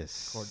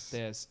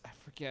 Cortez. I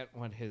forget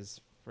what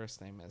his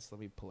first name is. Let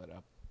me pull it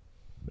up.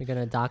 We're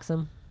gonna dox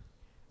him.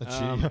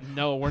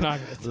 No, we're not.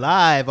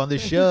 Live on the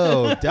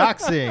show,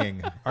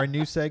 doxing, our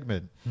new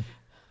segment.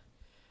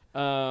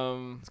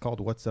 It's called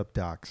What's Up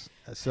Docs.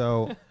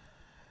 So,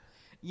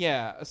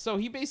 yeah. So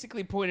he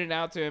basically pointed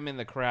out to him in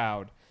the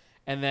crowd,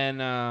 and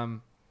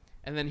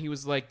then he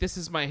was like, "This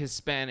is my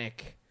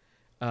Hispanic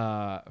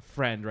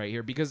friend right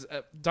here," because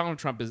Donald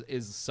Trump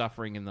is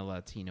suffering in the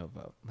Latino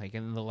vote, like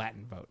in the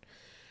Latin vote.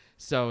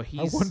 So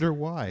he's. I wonder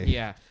why.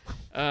 Yeah.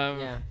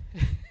 Yeah.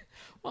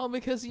 Well,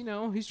 because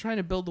he's trying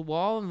to build a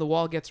wall, and the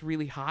wall gets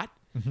really hot.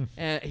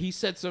 He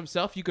said to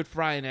himself, "You could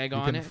fry an egg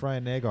on it. You can fry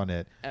an egg on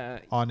it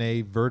on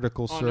a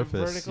vertical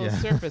surface. On a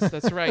vertical surface.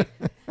 That's right."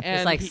 And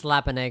It's like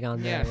slap an egg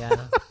on there.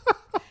 Yeah.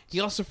 He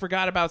also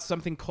forgot about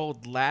something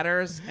called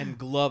ladders and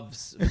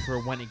gloves for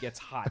when it gets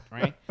hot,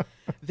 right?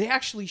 They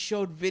actually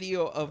showed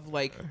video of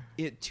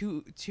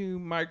two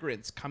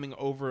migrants coming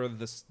over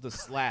the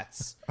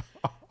slats.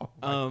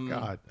 Oh my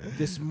God!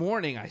 This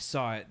morning I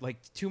saw it,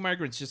 two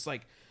migrants just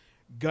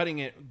gunning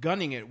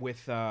it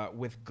with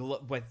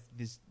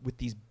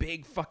these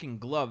big fucking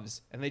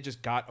gloves, and they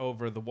just got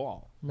over the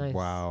wall. Nice.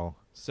 Wow.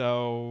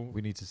 So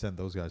We need to send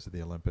those guys to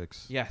the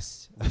Olympics.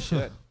 yes, we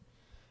should.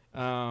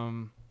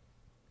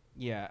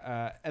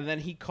 Yeah, and then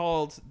he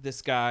called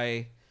this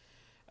guy.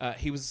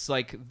 He was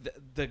like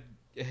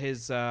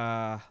his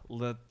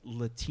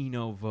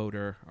Latino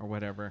voter or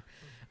whatever.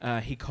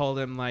 He called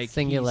him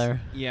singular.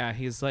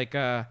 He's like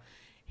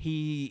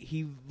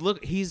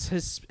he's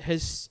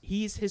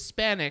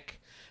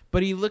Hispanic,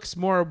 but he looks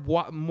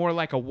more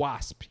like a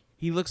wasp.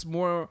 He looks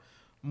more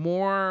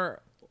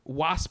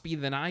waspy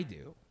than I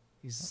do.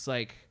 He's just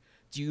like,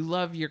 "Do you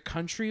love your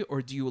country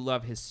or do you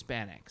love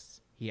Hispanics?"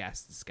 He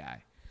asked this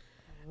guy.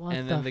 What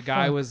And then the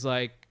guy fuck? was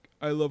like,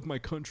 "I love my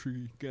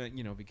country,"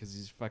 because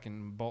he's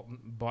fucking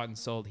bought and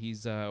sold.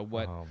 He's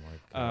what Oh my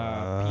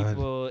God.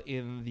 people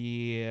in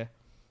the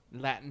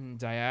Latin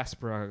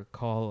diaspora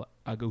call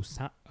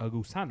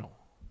agusano.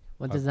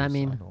 What does that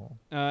mean?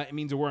 It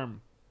means a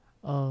worm.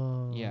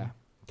 Oh. Yeah,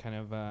 kind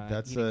of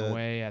That's eating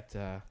away at.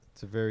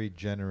 It's a very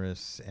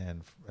generous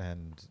and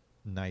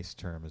nice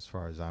term as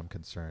far as I'm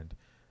concerned.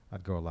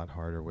 I'd go a lot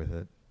harder with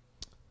it.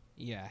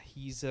 Yeah,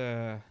 he's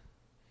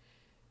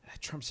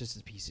Trump's just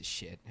a piece of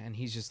shit, and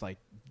he's just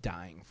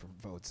dying for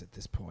votes at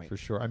this point. For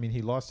sure. I mean,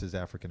 he lost his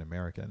African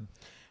American.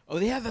 Oh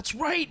yeah, that's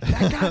right.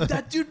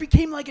 That dude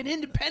became like an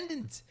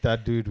independent.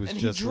 That dude was And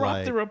just he dropped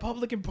like, the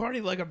Republican Party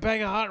like a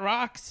bag of hot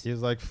rocks. he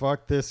was like,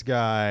 "Fuck this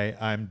guy.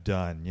 I'm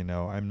done.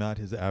 I'm not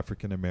his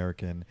African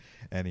American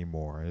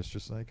anymore." And it's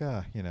just like,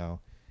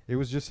 it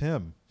was just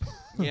him.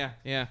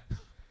 Yeah.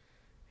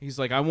 He's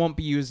like, "I won't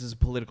be used as a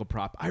political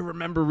prop." I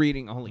remember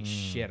reading, holy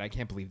shit, I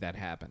can't believe that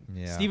happened.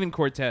 Yeah. Stephen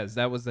Cortez,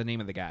 that was the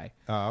name of the guy.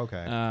 Oh,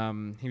 okay.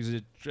 He was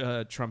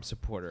a Trump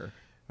supporter.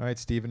 All right,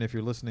 Stephen, if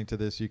you're listening to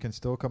this, you can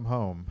still come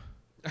home.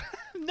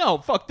 No,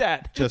 fuck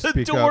that. Just the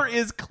speak door up.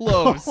 is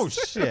closed. Oh,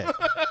 shit.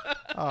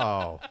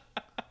 Oh.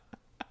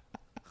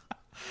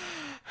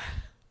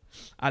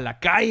 A la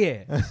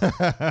calle.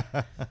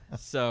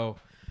 So,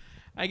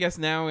 I guess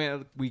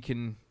now we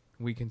can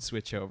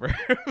switch over.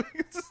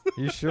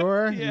 You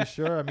sure? Yeah. You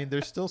sure? I mean,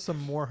 there's still some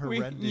more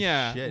horrendous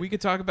shit. We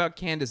could talk about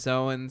Candace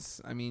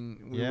Owens. I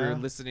mean, we Yeah. were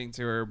listening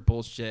to her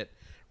bullshit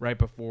right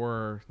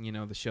before,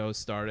 the show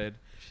started.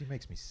 She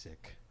makes me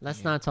sick.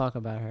 Let's not talk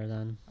about her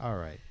then. All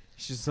right.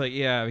 She's like,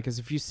 yeah, because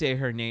if you say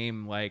her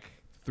name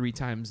 3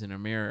 times in a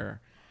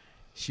mirror,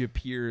 she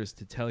appears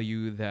to tell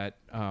you that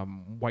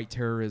white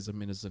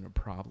terrorism isn't a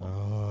problem.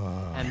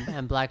 Oh.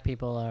 And black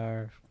people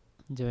are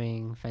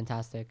doing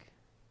fantastic.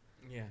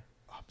 Yeah.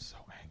 I'm so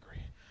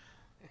angry.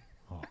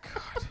 Oh,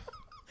 God.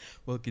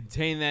 Well,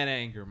 contain that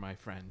anger, my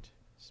friend.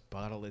 Just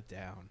bottle it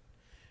down.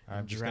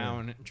 I'm just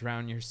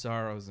Drown your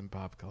sorrows in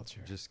pop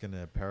culture. just going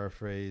to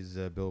paraphrase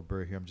Bill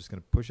Burr here. I'm just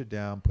going to push it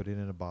down, put it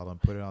in a bottle, and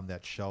put it on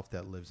that shelf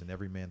that lives in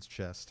every man's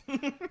chest.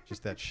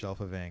 Just that shelf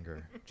of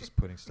anger. Just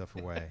putting stuff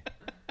away.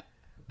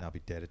 And I'll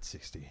be dead at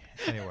 60.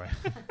 Anyway.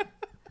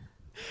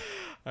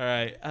 All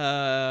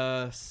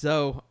right.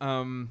 So,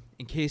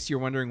 in case you're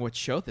wondering what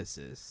show this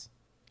is,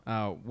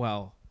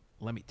 well,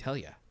 let me tell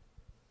you.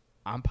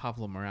 I'm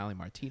Pablo Morales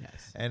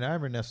Martinez. And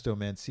I'm Ernesto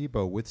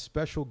Mancibo with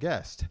special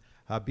guest,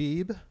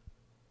 Habib.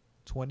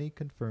 20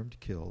 confirmed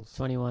kills.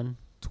 21.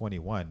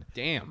 21.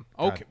 Damn.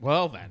 Okay.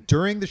 Well then.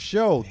 During the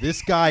show,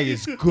 this guy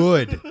is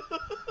good.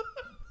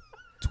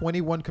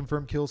 21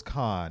 Confirmed Kills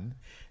Con,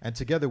 and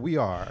together we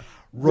are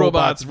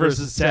Robots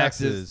versus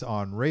Taxes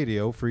on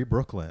Radio Free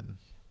Brooklyn.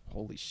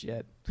 Holy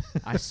shit.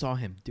 I saw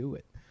him do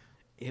it.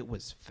 It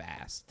was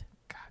fast.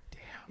 God damn.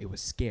 It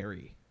was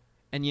scary.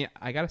 And yeah,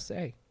 I got to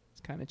say,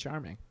 it's kind of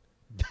charming.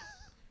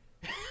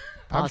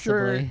 I'm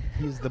sure Possibly.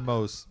 he's the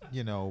most,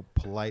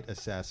 polite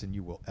assassin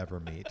you will ever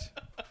meet.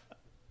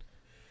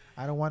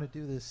 I don't want to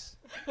do this,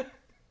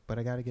 but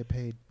I got to get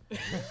paid.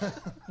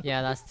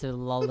 Yeah, that's to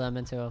lull them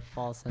into a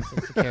false sense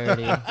of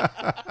security.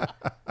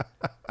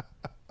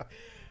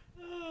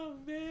 Oh,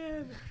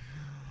 man.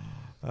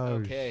 Oh,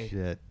 Okay.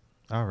 shit.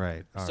 All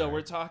right. So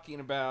we're talking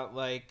about,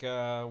 like,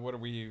 what are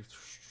we...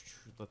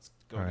 Let's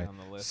go All right. down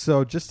the list.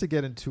 So just to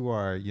get into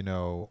our,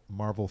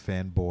 Marvel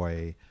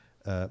fanboy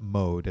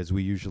mode, as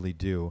we usually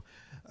do,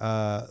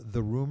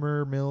 the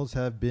rumor mills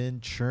have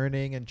been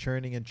churning and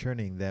churning and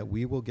churning that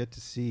we will get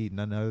to see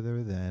none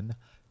other than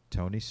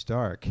Tony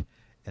Stark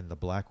in the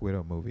Black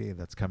Widow movie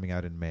that's coming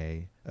out in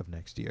May of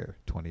next year,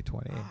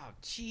 2020. Oh,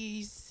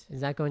 jeez.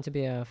 Is that going to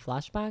be a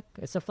flashback?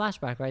 It's a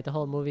flashback, right? The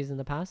whole movie's in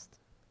the past?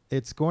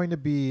 It's going to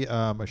be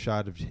a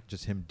shot of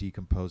just him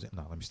decomposing.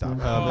 No, let me stop.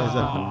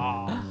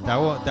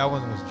 That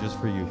one was just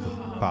for you,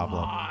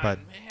 Pablo. But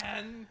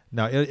Man.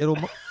 no,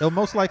 it'll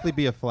most likely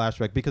be a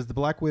flashback because the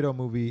Black Widow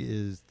movie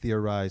is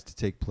theorized to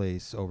take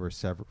place over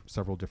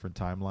several different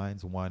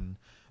timelines. One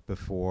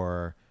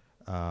before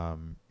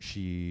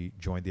she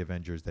joined the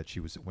Avengers,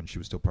 when she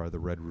was still part of the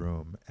Red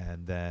Room,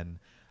 and then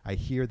I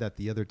hear that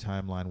the other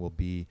timeline will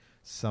be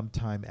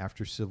sometime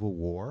after Civil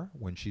War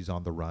when she's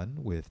on the run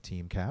with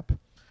Team Cap.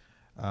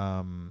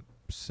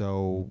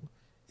 So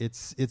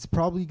it's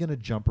probably going to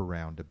jump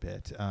around a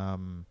bit.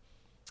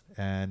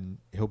 And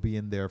he'll be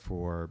in there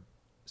for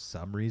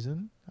some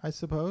reason, I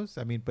suppose.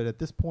 I mean, but at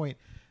this point,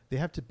 they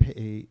have to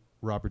pay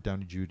Robert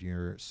Downey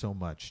Jr. so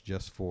much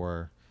just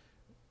for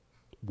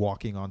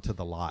walking onto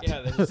the lot.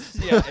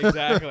 Yeah,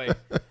 exactly.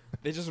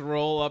 They just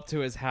roll up to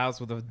his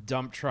house with a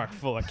dump truck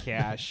full of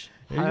cash.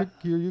 Here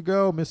you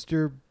go,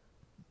 Mr.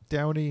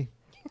 Downey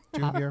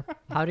Jr.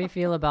 How do you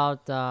feel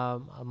about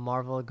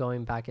Marvel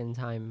going back in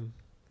time?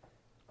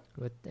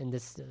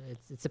 It's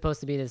supposed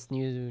to be this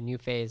new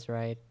phase,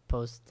 right?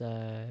 Post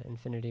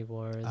Infinity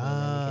Wars. And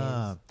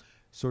Endgames.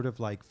 Sort of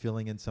like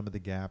filling in some of the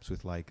gaps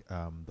with like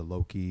the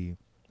Loki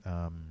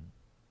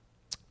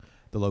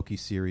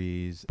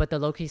series. But the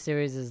Loki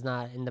series is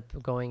not in the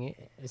going.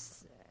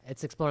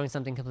 It's exploring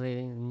something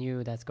completely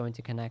new that's going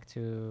to connect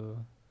to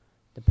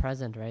the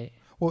present, right?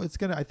 Well,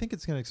 I think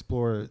it's gonna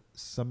explore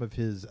some of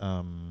his.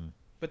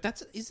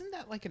 But isn't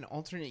that like an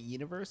alternate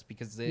universe?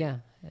 Because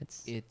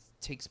it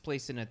takes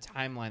place in a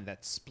timeline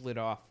that's split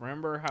off.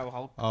 Remember how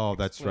Hulk? Oh,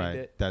 that's right.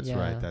 it? That's Yeah.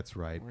 right. That's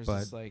right. Where it's But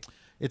just like,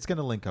 it's going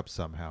to link up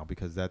somehow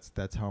because that's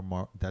how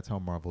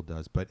Marvel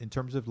does. But in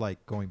terms of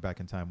like going back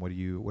in time, what are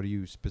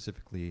you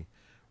specifically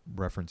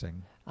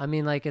referencing? I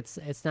mean, like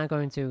it's not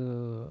going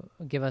to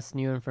give us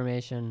new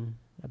information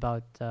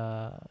about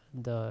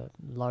the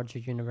larger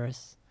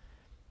universe,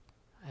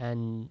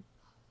 and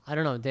I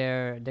don't know.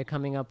 They're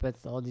coming up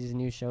with all these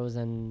new shows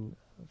and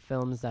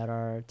films that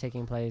are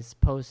taking place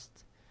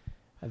post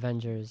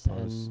Avengers,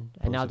 and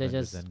now they're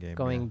Avengers just Endgame,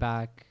 going yeah.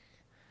 back.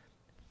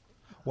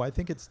 Well, I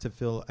think it's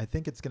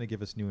going to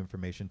give us new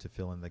information to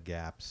fill in the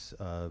gaps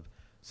of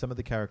some of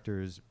the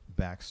characters'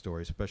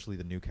 backstories, especially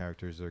the new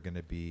characters they're going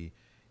to be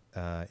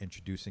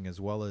introducing,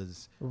 as well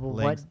as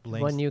What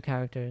new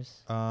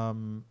characters?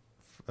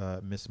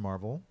 Miss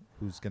Marvel,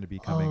 who's going to be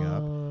coming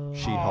up. Oh.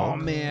 She-Hulk. oh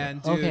man,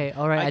 dude. Okay,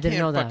 all right, I didn't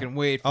know that. can't fucking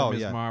wait for Oh,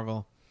 Ms. yeah.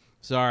 Marvel.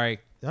 Sorry,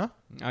 Huh?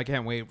 I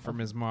can't wait for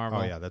Ms. Marvel.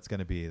 Oh yeah, that's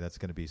gonna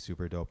be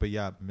super dope. But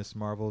yeah, Miss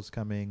Marvel's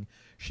coming,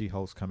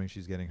 She-Hulk's coming.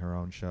 She's getting her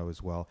own show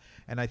as well,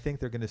 and I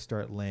think they're gonna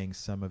start laying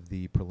some of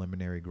the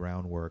preliminary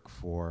groundwork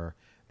for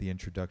the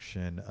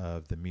introduction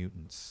of the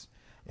mutants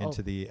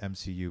into the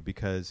MCU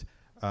because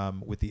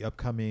with the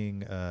upcoming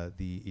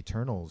the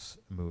Eternals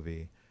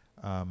movie,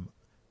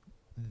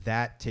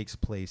 that takes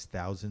place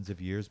thousands of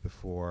years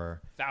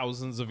before.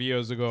 Thousands of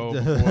years ago.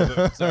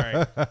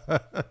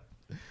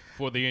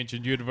 For the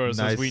ancient universe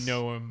as we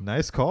know him.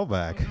 Nice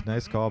callback.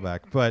 Nice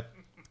callback. But,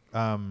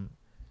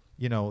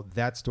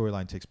 that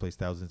storyline takes place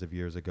thousands of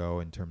years ago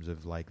in terms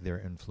of like their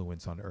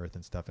influence on Earth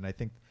and stuff. And I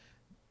think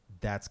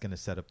that's going to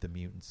set up the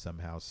mutants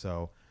somehow.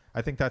 So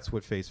I think that's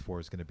what Phase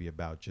 4 is going to be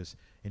about. Just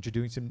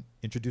introducing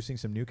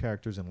some new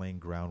characters and laying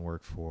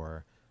groundwork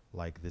for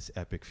like this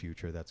epic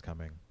future that's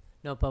coming.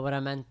 No, but what I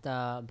meant,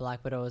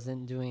 Black Widow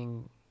isn't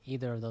doing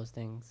either of those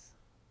things.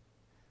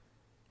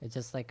 It's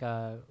just like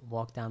a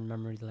walk down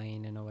memory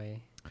lane in a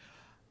way.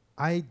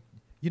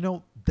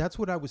 That's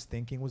what I was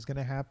thinking was going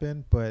to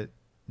happen, but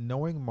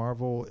knowing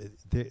Marvel,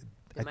 There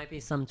might be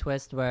some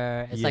twist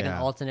where it's like an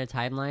alternate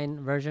timeline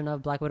version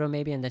of Black Widow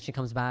maybe, and then she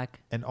comes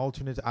back. An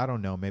alternate, I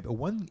don't know, maybe.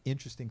 One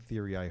interesting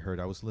theory I heard,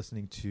 I was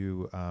listening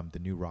to the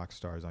new rock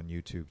stars on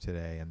YouTube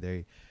today,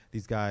 and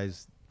these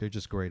guys, they're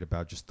just great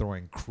about just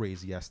throwing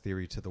crazy-ass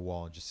theory to the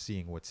wall and just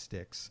seeing what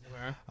sticks.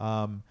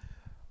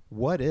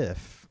 What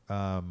if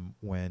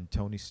when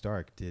Tony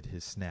Stark did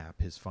his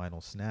final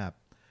snap,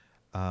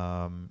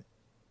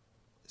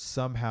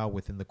 somehow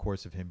within the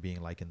course of him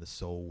being like in the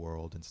soul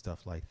world and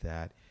stuff like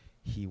that,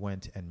 he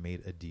went and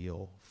made a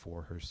deal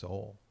for her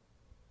soul.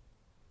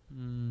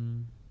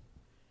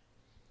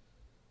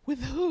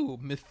 With who?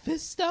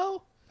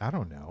 Mephisto? I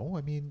don't know.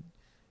 I mean,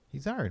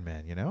 he's Iron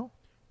Man, you know?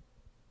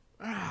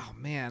 Oh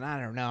man, I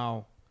don't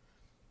know.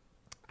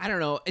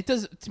 It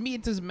does to me.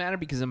 It doesn't matter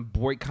because I'm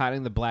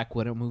boycotting the Black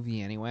Widow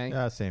movie anyway.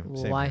 Same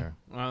Why? here.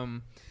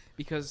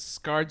 Because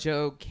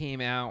ScarJo came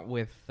out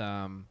with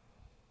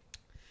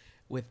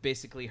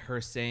basically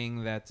her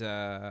saying that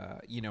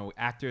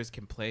actors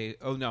can play.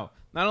 Oh no,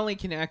 not only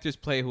can actors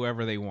play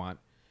whoever they want,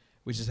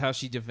 which is how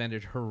she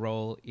defended her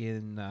role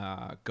in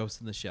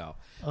Ghost in the Shell,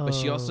 but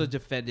she also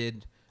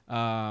defended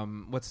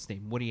what's his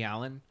name, Woody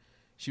Allen.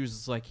 She was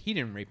just like, he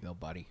didn't rape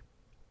nobody.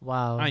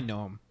 Wow. I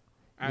know him.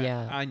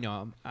 Yeah. I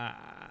know him.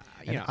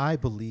 I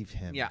believe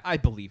him. Yeah, I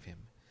believe him.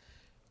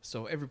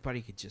 So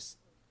everybody could just,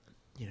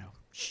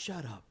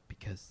 shut up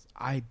because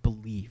I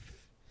believe.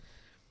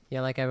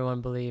 Yeah, like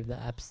everyone believed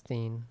the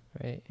Epstein,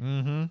 right?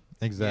 Mm-hmm.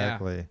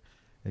 Exactly.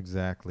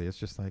 It's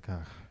just like,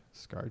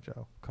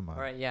 ScarJo, come on.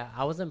 All right, yeah.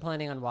 I wasn't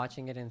planning on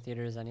watching it in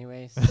theaters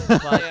anyways,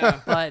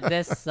 but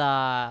this sort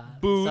of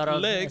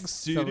Bootleg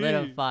CD.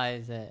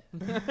 solidifies it.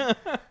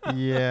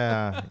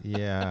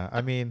 Yeah.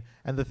 I mean,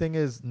 and the thing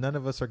is, none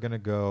of us are going to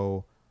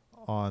go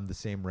on the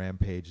same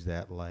rampage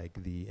that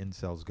like the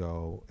incels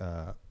go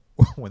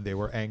when they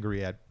were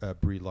angry at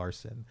Brie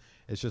Larson.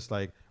 It's just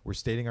like, we're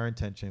stating our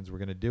intentions, we're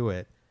going to do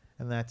it,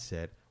 and that's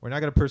it. We're not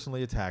going to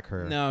personally attack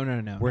her. No.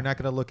 We're not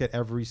going to look at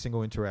every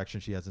single interaction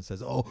she has and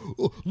says,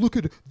 oh look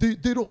at it.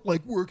 They don't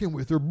like working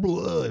with her.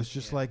 Blah. It's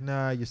just like,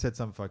 nah, you said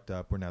something fucked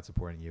up. We're not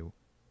supporting you.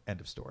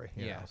 End of story.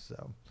 You know,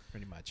 so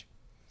pretty much.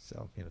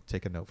 So,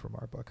 take a note from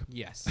our book.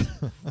 Yes.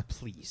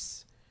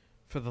 Please.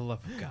 For the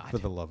love of God. For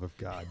the love of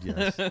God,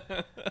 yes.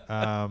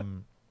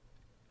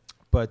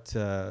 But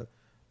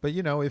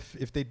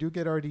if they do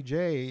get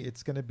RDJ,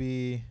 it's going to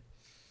be,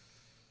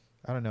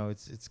 I don't know.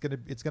 It's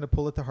gonna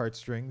pull at the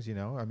heartstrings,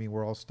 I mean,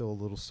 we're all still a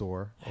little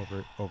sore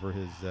over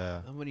his.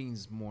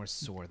 Nobody's more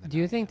sore than. Do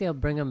you think they'll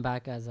bring him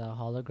back as a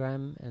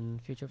hologram in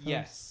future films?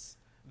 Yes,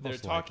 they're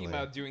Most talking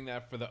likely. about doing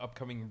that for the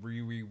upcoming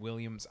Riri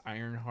Williams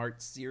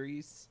Ironheart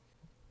series.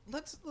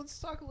 Let's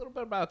talk a little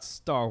bit about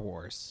Star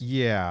Wars.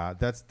 Yeah,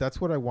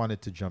 that's what I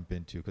wanted to jump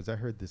into because I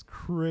heard this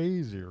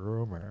crazy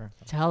rumor.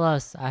 Tell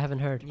us. I haven't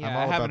heard. Yeah, I'm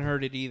I all haven't about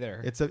heard it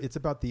either. It's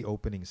about the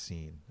opening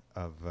scene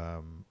of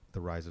The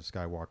Rise of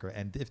Skywalker,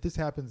 and if this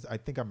happens, I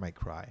think I might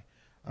cry.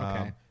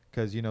 Okay.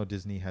 Because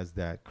Disney has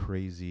that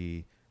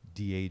crazy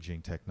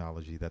de-aging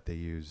technology that they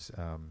use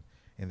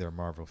in their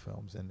Marvel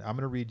films, and I'm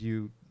going to read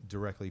you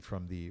directly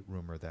from the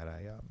rumor that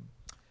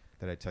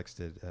I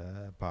texted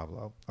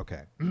Pablo.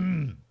 Okay.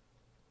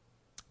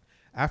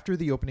 After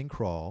the opening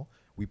crawl,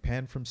 we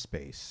pan from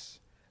space.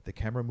 The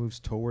camera moves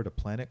toward a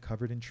planet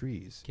covered in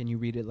trees. Can you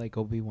read it like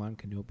Obi-Wan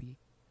Kenobi?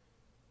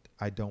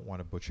 I don't want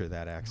to butcher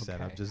that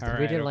accent. Okay. I'm just All Read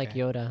right, it like okay.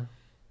 Yoda.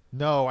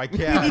 No, I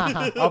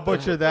can't. I'll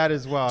butcher that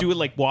as well. Do it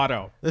like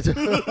Watto.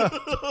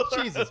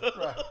 Jesus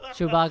Christ.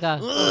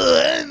 Chewbacca.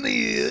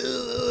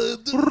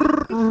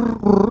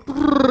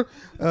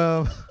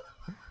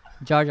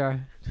 Jar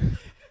Jar.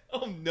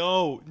 Oh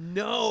no!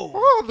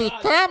 Oh, the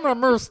camera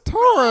moves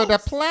toward a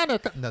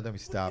planet. No, let me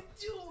stop.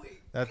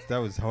 That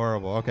was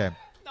horrible. Okay.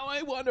 Now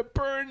I want to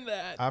burn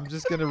that. I'm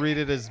just going to read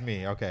it as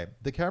me. Okay.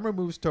 The camera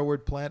moves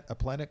toward a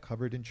planet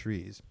covered in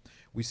trees.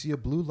 We see a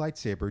blue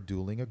lightsaber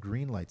dueling a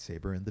green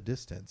lightsaber in the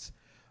distance.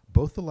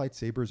 Both the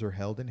lightsabers are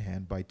held in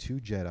hand by two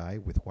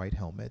Jedi with white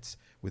helmets,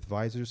 with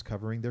visors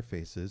covering their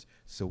faces,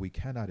 so we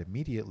cannot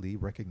immediately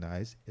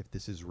recognize if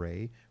this is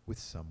Rey with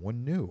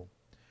someone new.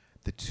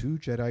 The two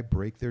Jedi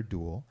break their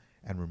duel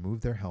and remove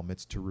their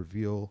helmets to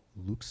reveal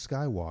Luke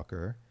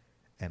Skywalker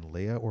and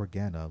Leia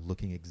Organa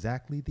looking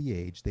exactly the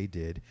age they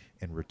did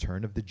in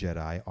Return of the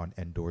Jedi on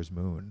Endor's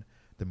moon.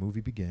 The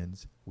movie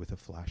begins with a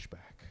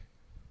flashback.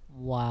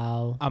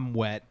 Wow. I'm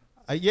wet.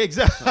 Yeah,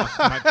 exactly.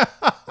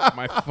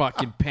 My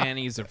fucking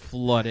panties are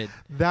flooded.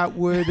 That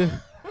would...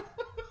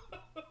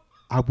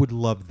 I would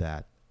love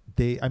that.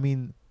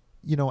 After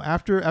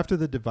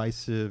the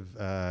divisive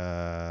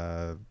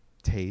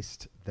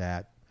taste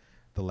that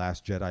The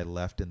Last Jedi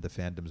left in the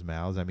fandom's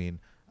mouths, I mean,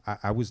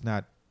 I was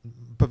not...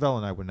 Pavel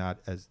and I were not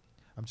as...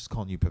 I'm just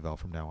calling you Pavel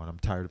from now on. I'm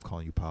tired of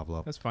calling you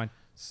Pablo. That's fine.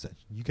 So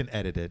you can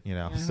edit it, I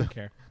don't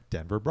care.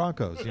 Denver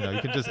Broncos, you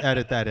can just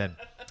edit that in.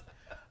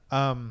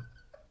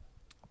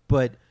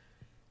 But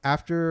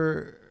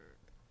after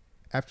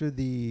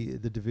the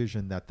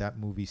division that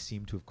movie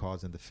seemed to have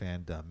caused in the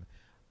fandom,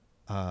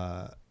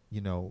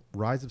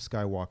 Rise of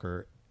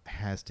Skywalker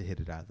has to hit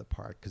it out of the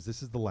park because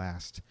this is the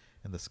last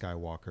in the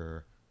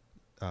Skywalker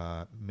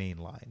main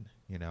line,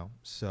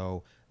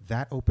 So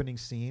that opening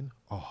scene,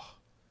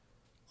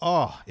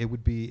 it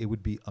would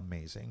be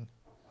amazing.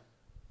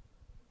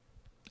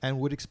 And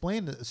would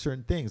explain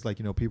certain things, like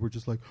people are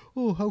just like,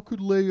 oh, how could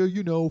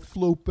Leia,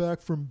 float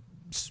back from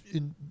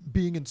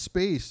being in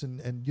space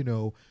and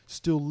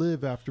still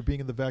live after being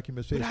in the vacuum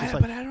of space?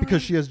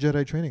 Because she has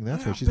Jedi training.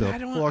 That's why she's a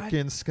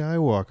fucking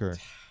Skywalker.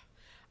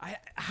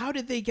 How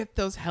did they get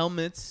those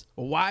helmets?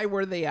 Why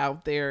were they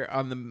out there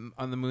on the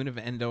moon of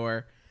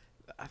Endor?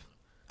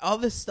 All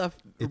this stuff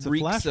It's a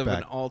reeks of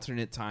an flashback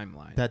alternate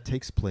timeline. That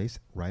takes place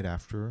right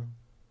after,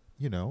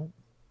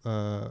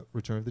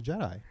 Return of the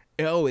Jedi.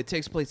 Oh, it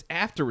takes place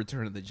after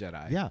Return of the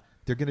Jedi. Yeah,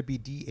 they're going to be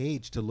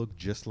de-aged to look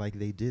just like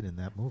they did in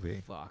that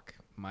movie. Fuck.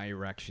 My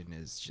erection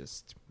is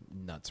just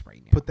nuts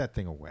right now. Put that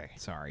thing away.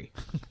 Sorry.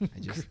 I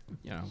just,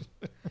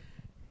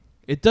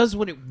 it does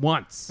what it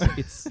wants.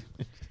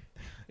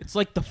 It's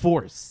like the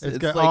Force.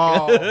 It's like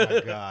oh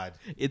my God.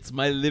 It's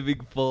my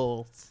living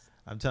force.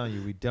 I'm telling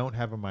you, we don't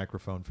have a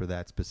microphone for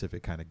that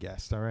specific kind of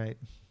guest, all right?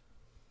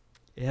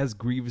 It has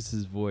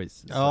Grievous's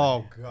voice. It's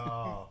God.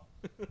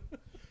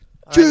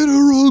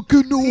 General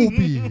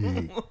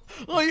Kenobi.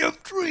 I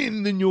have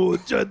trained in your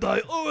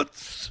Jedi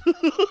arts.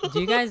 Do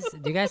you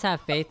guys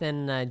have faith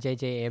in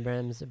J.J.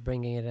 Abrams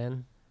bringing it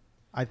in?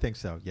 I think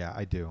so. Yeah,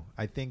 I do.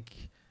 I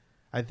think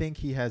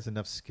he has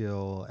enough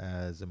skill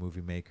as a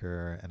movie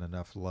maker and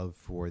enough love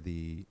for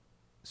the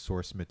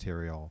source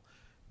material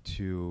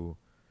to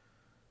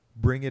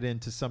bring it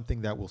into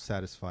something that will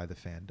satisfy the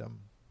fandom.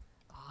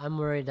 I'm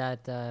worried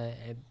that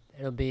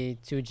it'll be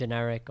too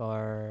generic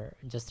or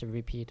just a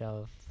repeat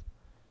of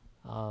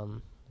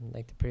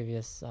like the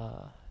previous,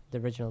 the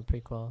original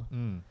prequel.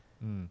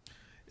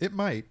 It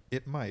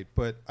might,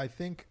 but I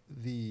think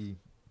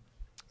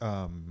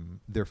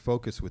their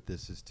focus with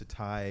this is to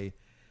tie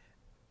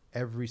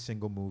every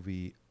single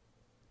movie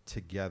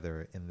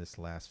together in this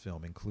last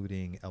film,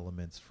 including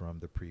elements from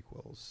the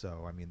prequels.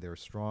 So, I mean, there are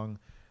strong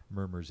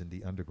murmurs in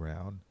the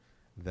underground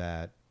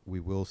that we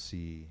will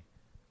see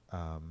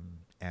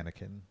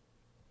Anakin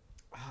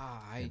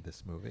in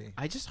this movie.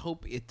 I just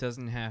hope it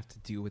doesn't have to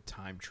do with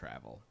time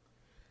travel.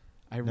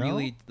 I No?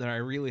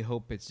 really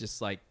hope it's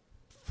just like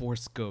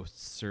Force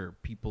ghosts or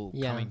people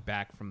coming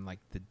back from like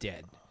the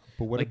dead.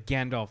 But what like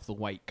Gandalf the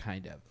White,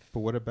 kind of.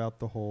 But what about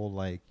the whole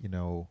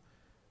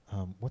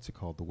what's it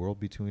called? The World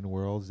Between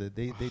Worlds.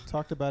 They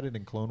talked about it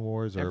in Clone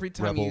Wars or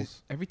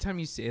Rebels. Every time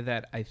you say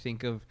that, I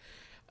think of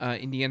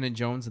Indiana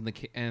Jones and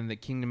the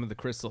Kingdom of the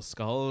Crystal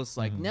Skull. It's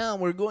like, now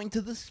we're going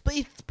to the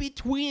space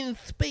between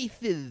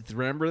spaces.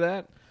 Remember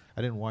that?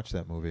 I didn't watch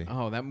that movie.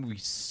 Oh, that movie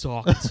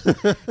sucked.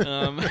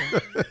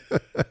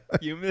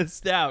 You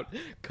missed out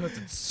because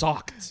it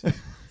sucked.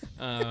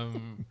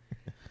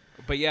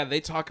 But yeah, they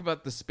talk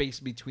about the space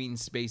between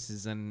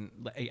spaces, and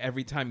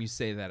every time you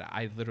say that,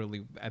 I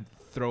literally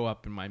throw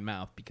up in my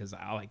mouth because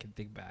all I can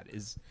think about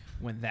is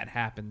when that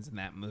happens in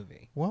that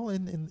movie. Well,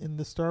 in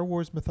the Star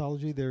Wars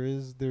mythology, there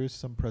is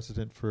some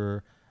precedent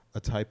for a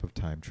type of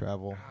time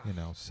travel.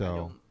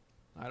 So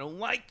I don't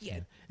like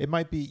it. It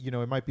might be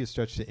a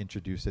stretch to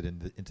introduce it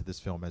into this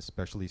film,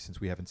 especially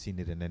since we haven't seen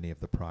it in any of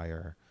the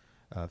prior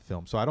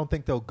films. So I don't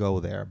think they'll go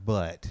there,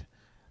 but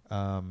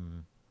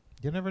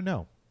you never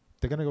know.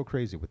 They're going to go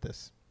crazy with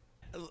this.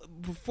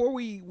 Before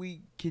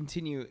we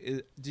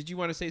continue, did you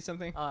want to say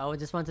something? I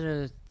just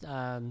wanted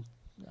to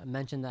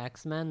mention the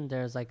X-Men.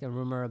 There's like a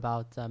rumor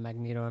about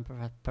Magneto and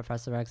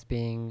Professor X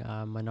being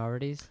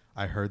minorities.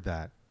 I heard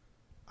that.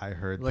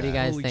 What do you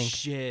guys Holy think?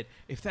 Shit!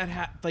 If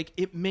that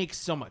it makes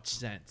so much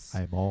sense.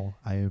 I am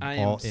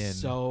all in.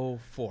 So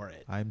for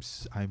it. I'm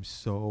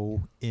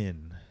so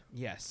in.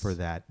 Yes. For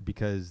that,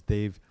 because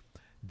they've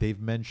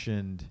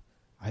mentioned.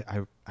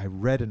 I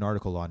read an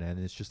article on it, and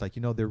it's just like,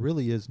 there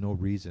really is no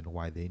reason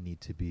why they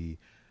need to be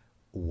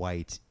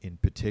white in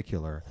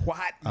particular.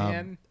 What,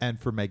 man? And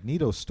for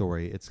Magneto's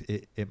story,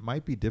 it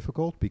might be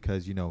difficult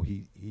because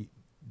he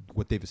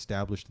what they've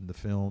established in the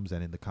films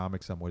and in the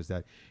comics somewhat is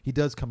that he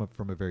does come up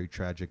from a very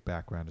tragic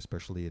background,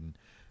 especially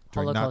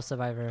Holocaust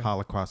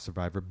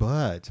survivor.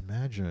 But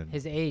imagine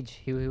his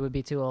age; he would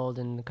be too old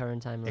in the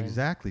current timeline.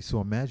 Exactly.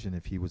 So imagine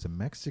if he was a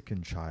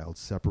Mexican child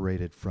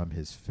separated from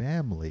his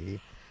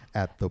family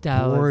at the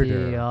that border.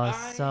 Would be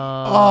awesome.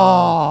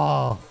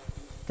 Oh,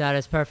 that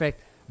is perfect.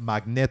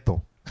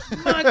 Magneto.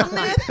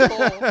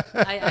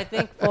 I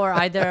think for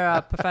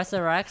either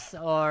Professor X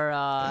or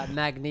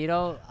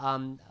Magneto,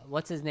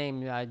 what's his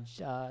name?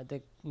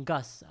 The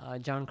Gus,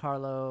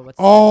 Giancarlo.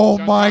 Oh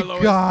Giancarlo my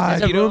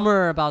God! There's a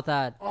rumor about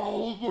that.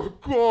 Oh my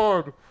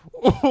God!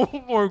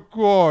 Oh my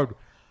God!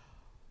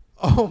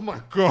 Oh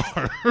my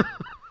God!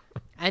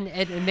 And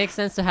it makes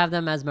sense to have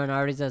them as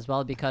minorities as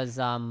well because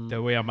Te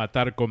voy a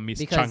matar con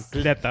mis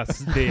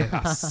chancletas de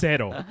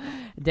acero.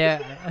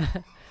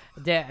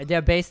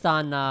 They're based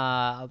on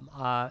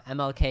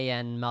MLK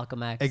and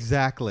Malcolm X.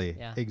 Exactly.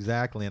 Yeah.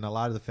 Exactly. And a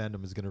lot of the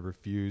fandom is going to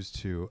refuse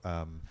to.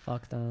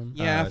 Fuck them.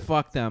 Yeah,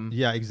 fuck them.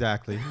 Yeah,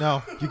 exactly.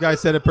 No, you guys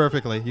said it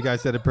perfectly.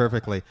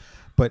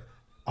 But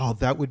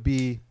that would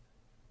be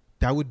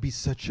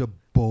such a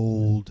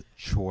bold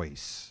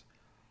choice.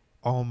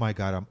 Oh my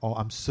God,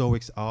 I'm so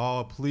excited.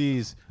 Oh,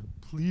 please.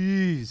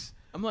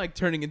 I'm like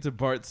turning into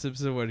Bart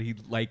Simpson when he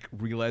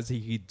realized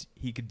he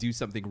could do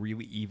something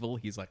really evil.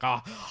 He's like,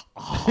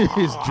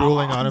 He's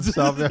drooling on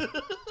himself there.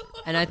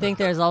 And I think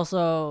there's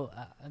also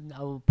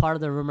part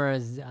of the rumor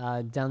is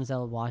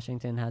Denzel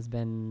Washington has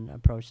been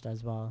approached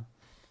as well.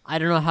 I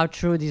don't know how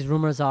true these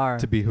rumors are.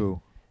 To be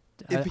who?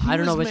 if he I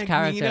don't know was which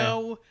Magneto,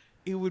 character.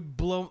 it would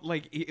blow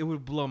it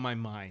would blow my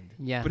mind.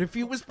 Yeah. But if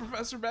he was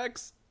Professor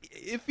X,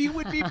 if he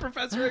would be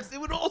Professor X, it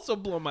would also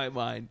blow my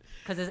mind.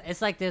 Because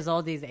it's like there's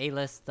all these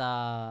A-list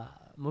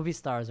movie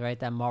stars, right?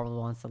 That Marvel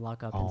wants to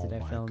lock up into Oh their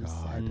my films,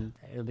 God. and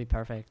it'll be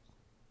perfect.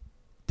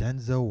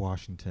 Denzel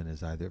Washington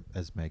is either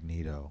as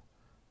Magneto.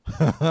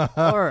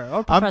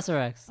 or Professor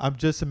X. I'm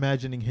just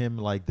imagining him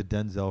like the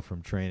Denzel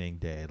from Training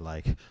Day,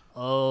 like,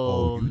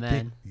 Oh, you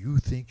man. you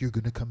think you're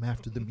gonna come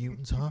after the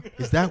mutants, huh?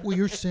 Is that what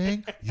you're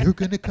saying? You're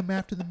gonna come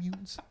after the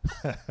mutants?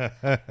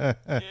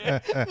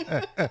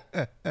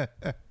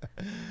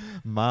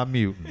 My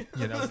mutant,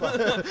 you know.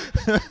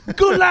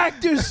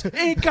 Galactus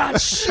ain't got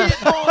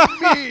shit on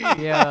me.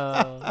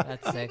 Yo,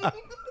 that's sick.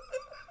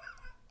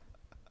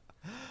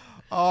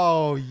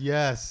 Oh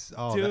yes,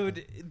 oh,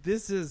 Dude,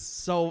 this is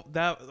so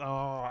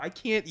I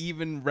can't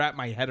even wrap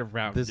my head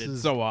around This it. is-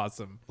 It's so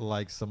awesome.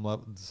 like some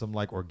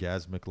like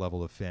orgasmic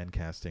level of fan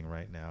casting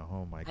right now.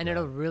 Oh my god! And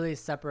it'll really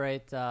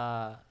separate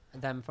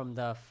them from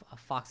the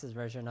Fox's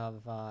version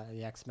of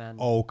the X-Men.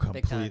 oh, big time.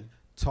 complete.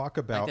 Talk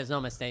Like about there's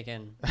no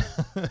mistaken.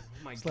 Oh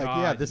my it's god.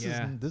 like,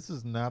 yeah, this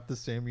is not the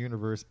same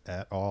universe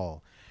at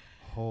all.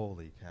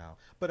 Holy cow!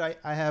 But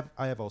I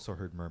have also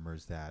heard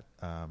murmurs that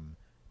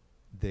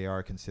they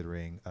are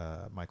considering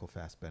Michael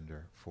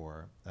Fassbender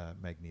for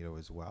Magneto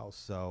as well.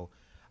 So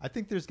I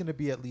think there's going to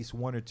be at least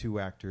one or two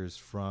actors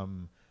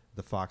from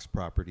the Fox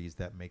properties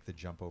that make the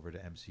jump over to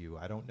MCU.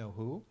 I don't know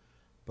who,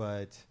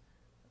 but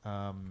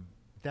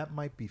that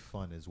might be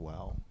fun as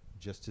well,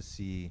 just to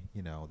see,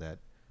 that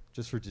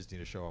just for Disney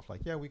to show off,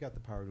 like, yeah, we got the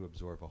power to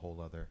absorb a whole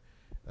other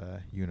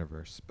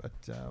universe. But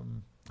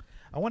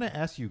I want to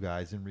ask you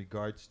guys in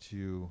regards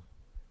to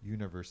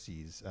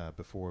universes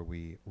before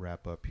we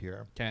wrap up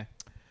here. Okay.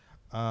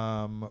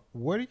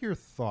 What are your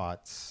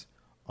thoughts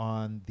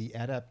on the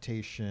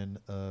adaptation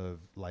of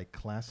like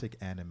classic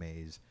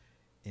animes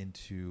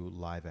into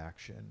live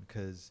action?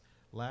 Because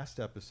last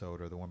episode,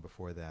 or the one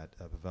before that,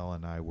 Pavel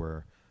and I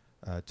were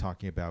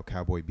talking about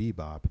Cowboy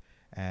Bebop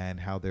and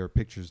how there are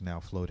pictures now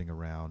floating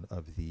around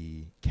of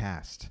the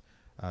cast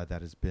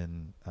that has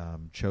been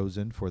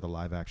chosen for the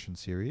live action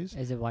series.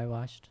 Is it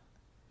whitewashed?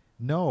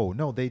 No,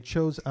 they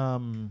chose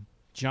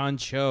John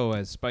Cho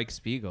as Spike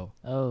Spiegel.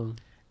 Oh,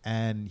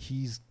 and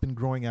he's been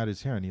growing out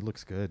his hair and he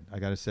looks good. I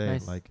gotta say,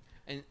 Nice. like,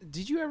 And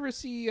did you ever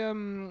see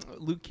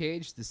Luke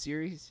Cage, the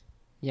series?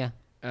 yeah.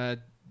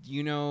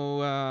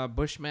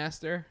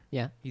 Bushmaster?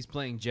 Yeah. He's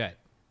playing Jet.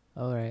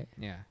 All right.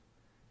 Yeah.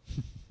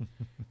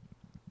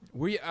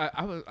 Were you?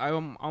 I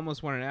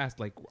almost wanted to ask,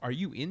 like, are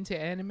you into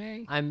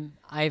anime?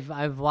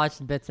 I've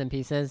watched bits and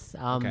pieces.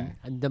 Okay.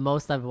 The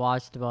most I've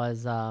watched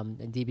was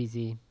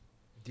DBZ.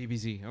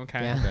 DBZ. Okay.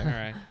 Yeah. All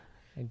right.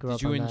 I grew Did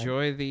up you on that.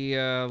 enjoy the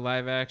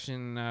live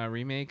action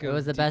remake? It of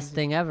was the best DBZ?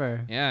 thing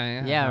ever.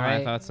 Yeah. Yeah, No, I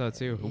right? thought so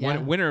too. Yeah.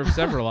 Winner of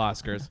several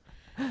Oscars.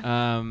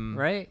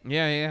 Right?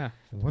 Yeah.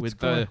 what's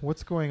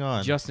With going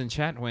on? Justin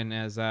Chatwin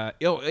as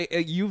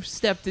you've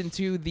stepped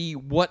into the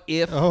what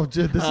if. Oh,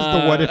 dude, this is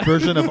the what if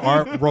version of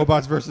our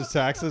Robots versus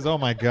Taxes. Oh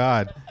my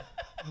god,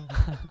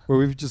 where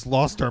we've just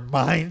lost our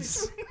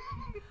minds.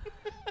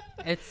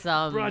 It's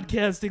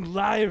Broadcasting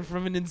live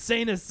from an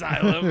insane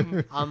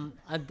asylum.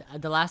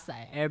 the last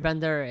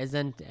Airbender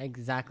isn't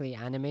exactly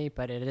anime,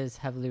 but it is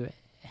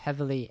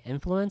heavily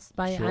influenced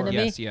by Sure. anime.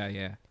 Yes,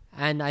 yeah.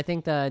 And I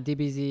think the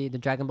DBZ, the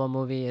Dragon Ball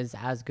movie, is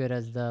as good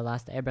as the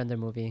last Airbender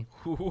movie.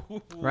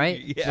 Right?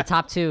 Yeah. The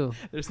top two.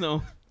 There's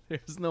no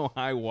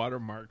high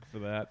watermark for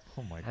that.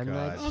 Oh my I'm god.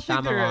 I like- don't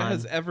think there Shyamalan.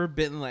 has ever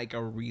been like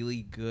a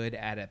really good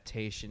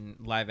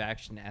live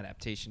action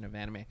adaptation of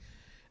anime.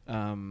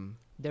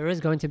 There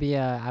is going to be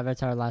a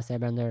Avatar Last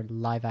Airbender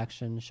live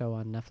action show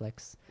on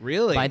Netflix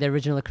Really? by the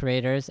original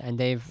creators, and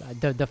they've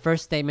the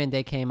first statement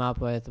they came up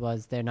with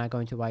was they're not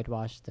going to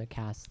whitewash the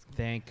cast.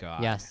 Thank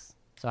God. Yes.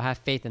 So I have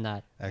faith in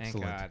that. Thank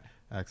Excellent. God.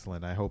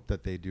 Excellent. I hope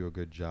that they do a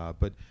good job.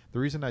 But the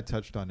reason I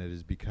touched on it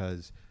is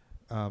because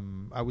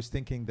I was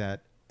thinking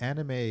that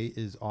anime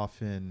is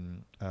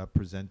often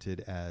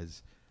presented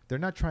as they're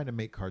not trying to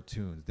make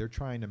cartoons. They're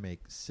trying to make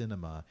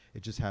cinema.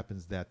 It just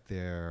happens that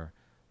they're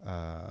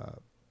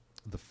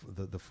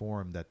the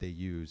form that they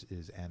use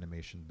is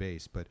animation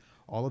based, but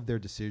all of their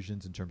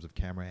decisions in terms of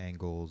camera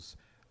angles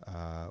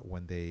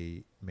when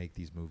they make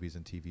these movies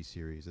and TV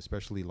series,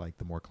 especially like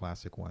the more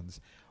classic ones,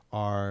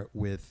 are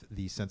with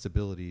the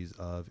sensibilities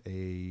of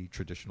a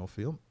traditional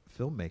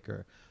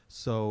filmmaker.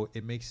 So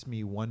it makes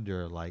me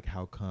wonder, like,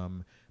 how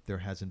come there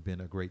hasn't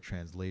been a great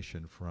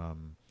translation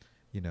from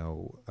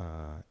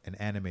an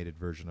animated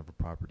version of a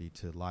property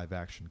to live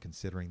action,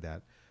 considering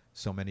that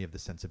so many of the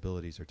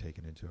sensibilities are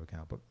taken into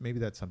account. But maybe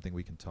that's something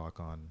we can talk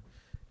on,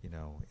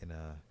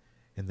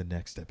 in the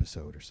next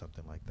episode or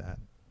something like that.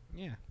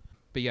 Yeah.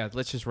 But yeah,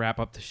 let's just wrap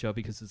up the show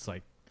because it's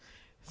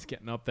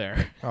getting up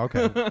there.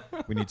 Okay.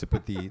 We need to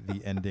put the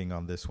ending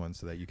on this one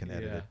so that you can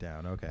edit Yeah. it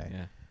down. Okay.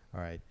 Yeah.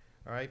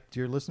 All right,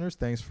 dear listeners,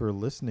 thanks for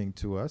listening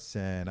to us.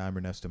 And I'm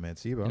Ernesto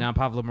Mancibo. And I'm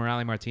Pablo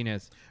Morales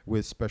Martinez.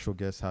 With special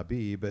guest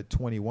Habib at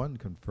 21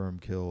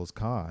 confirmed kills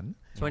Khan.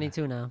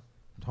 22 now.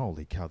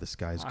 Holy cow, this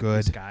guy's Fuck, good.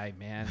 This guy,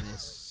 man,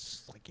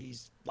 is like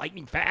he's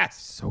lightning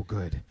fast. So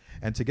good.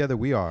 And together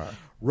we are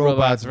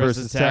Robots Robots versus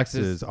versus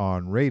Taxes. Taxes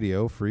on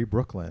Radio Free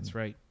Brooklyn. That's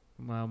right.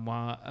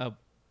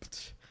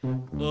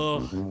 Oh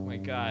my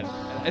God!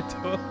 I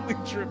totally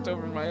tripped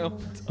over my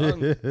own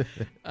tongue.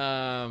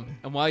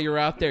 And while you're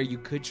out there, you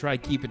could try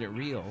keeping it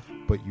real.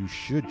 But you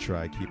should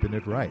try keeping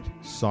it right.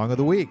 Song of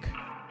the week.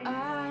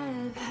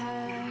 I've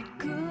had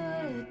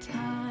good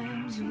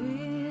times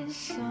with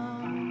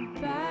some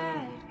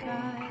bad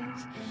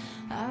guys.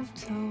 I've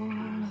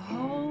told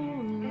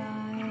whole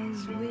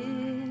lies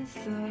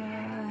with a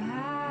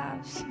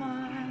half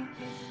smile.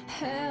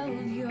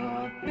 Held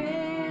your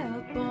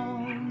bare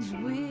bones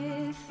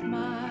with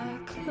my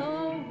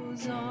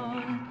clothes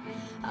on.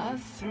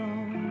 I've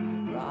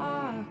thrown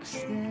rocks,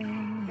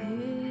 then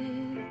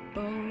hit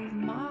both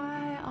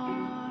my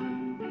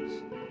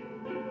arms.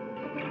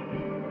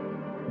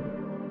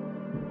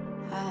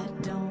 I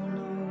don't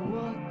know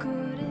what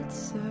good it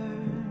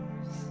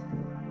serves.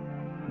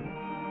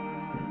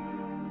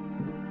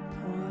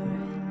 Pour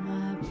in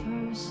my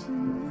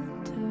personal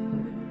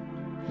dirt,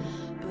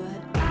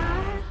 but I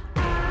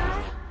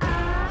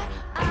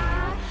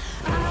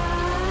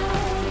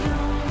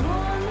don't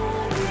wanna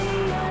be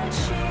a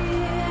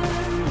cheerleader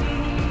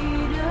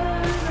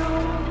no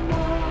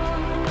more.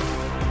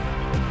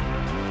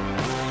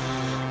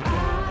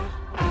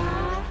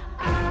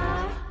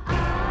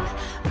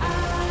 I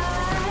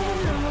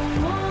don't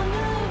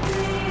wanna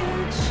be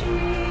a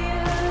cheerleader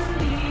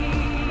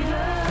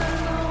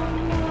no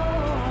more.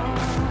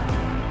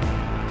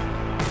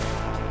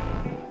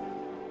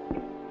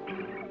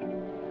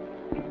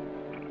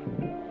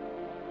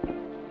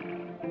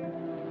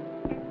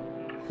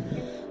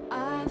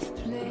 I've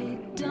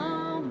played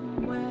dumb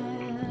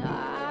when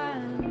I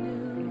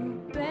knew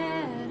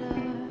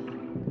better.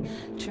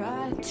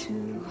 Tried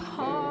too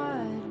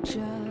hard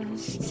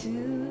just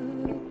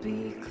to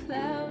be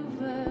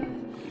clever.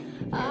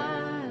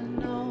 I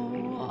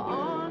know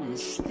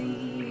honest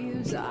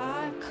thieves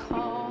I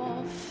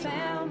call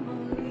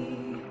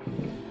family.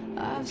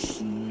 I've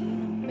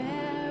seen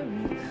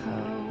America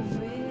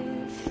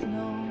with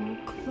no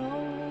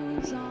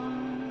clothes on.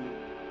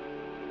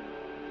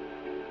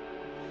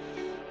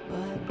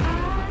 But I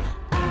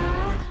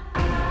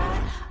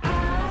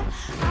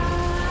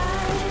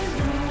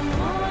don't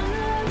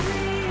wanna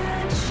be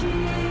a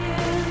cheerleader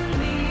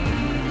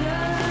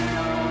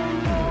no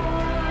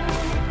more.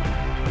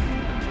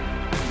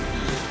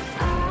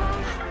 I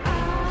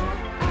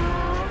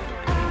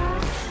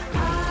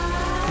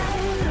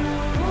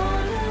don't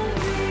wanna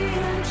be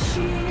a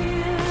cheerleader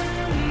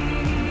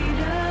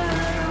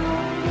no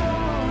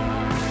more.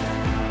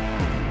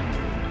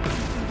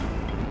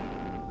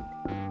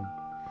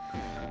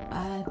 I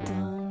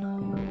don't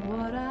know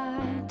what I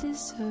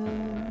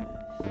deserve,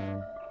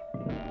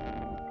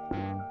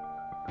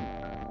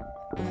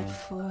 but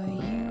for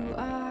you I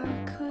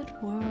could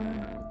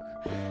work.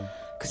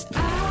 'Cause I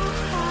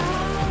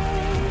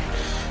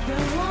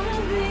don't wanna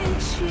be a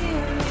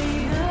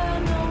cheerleader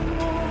no more.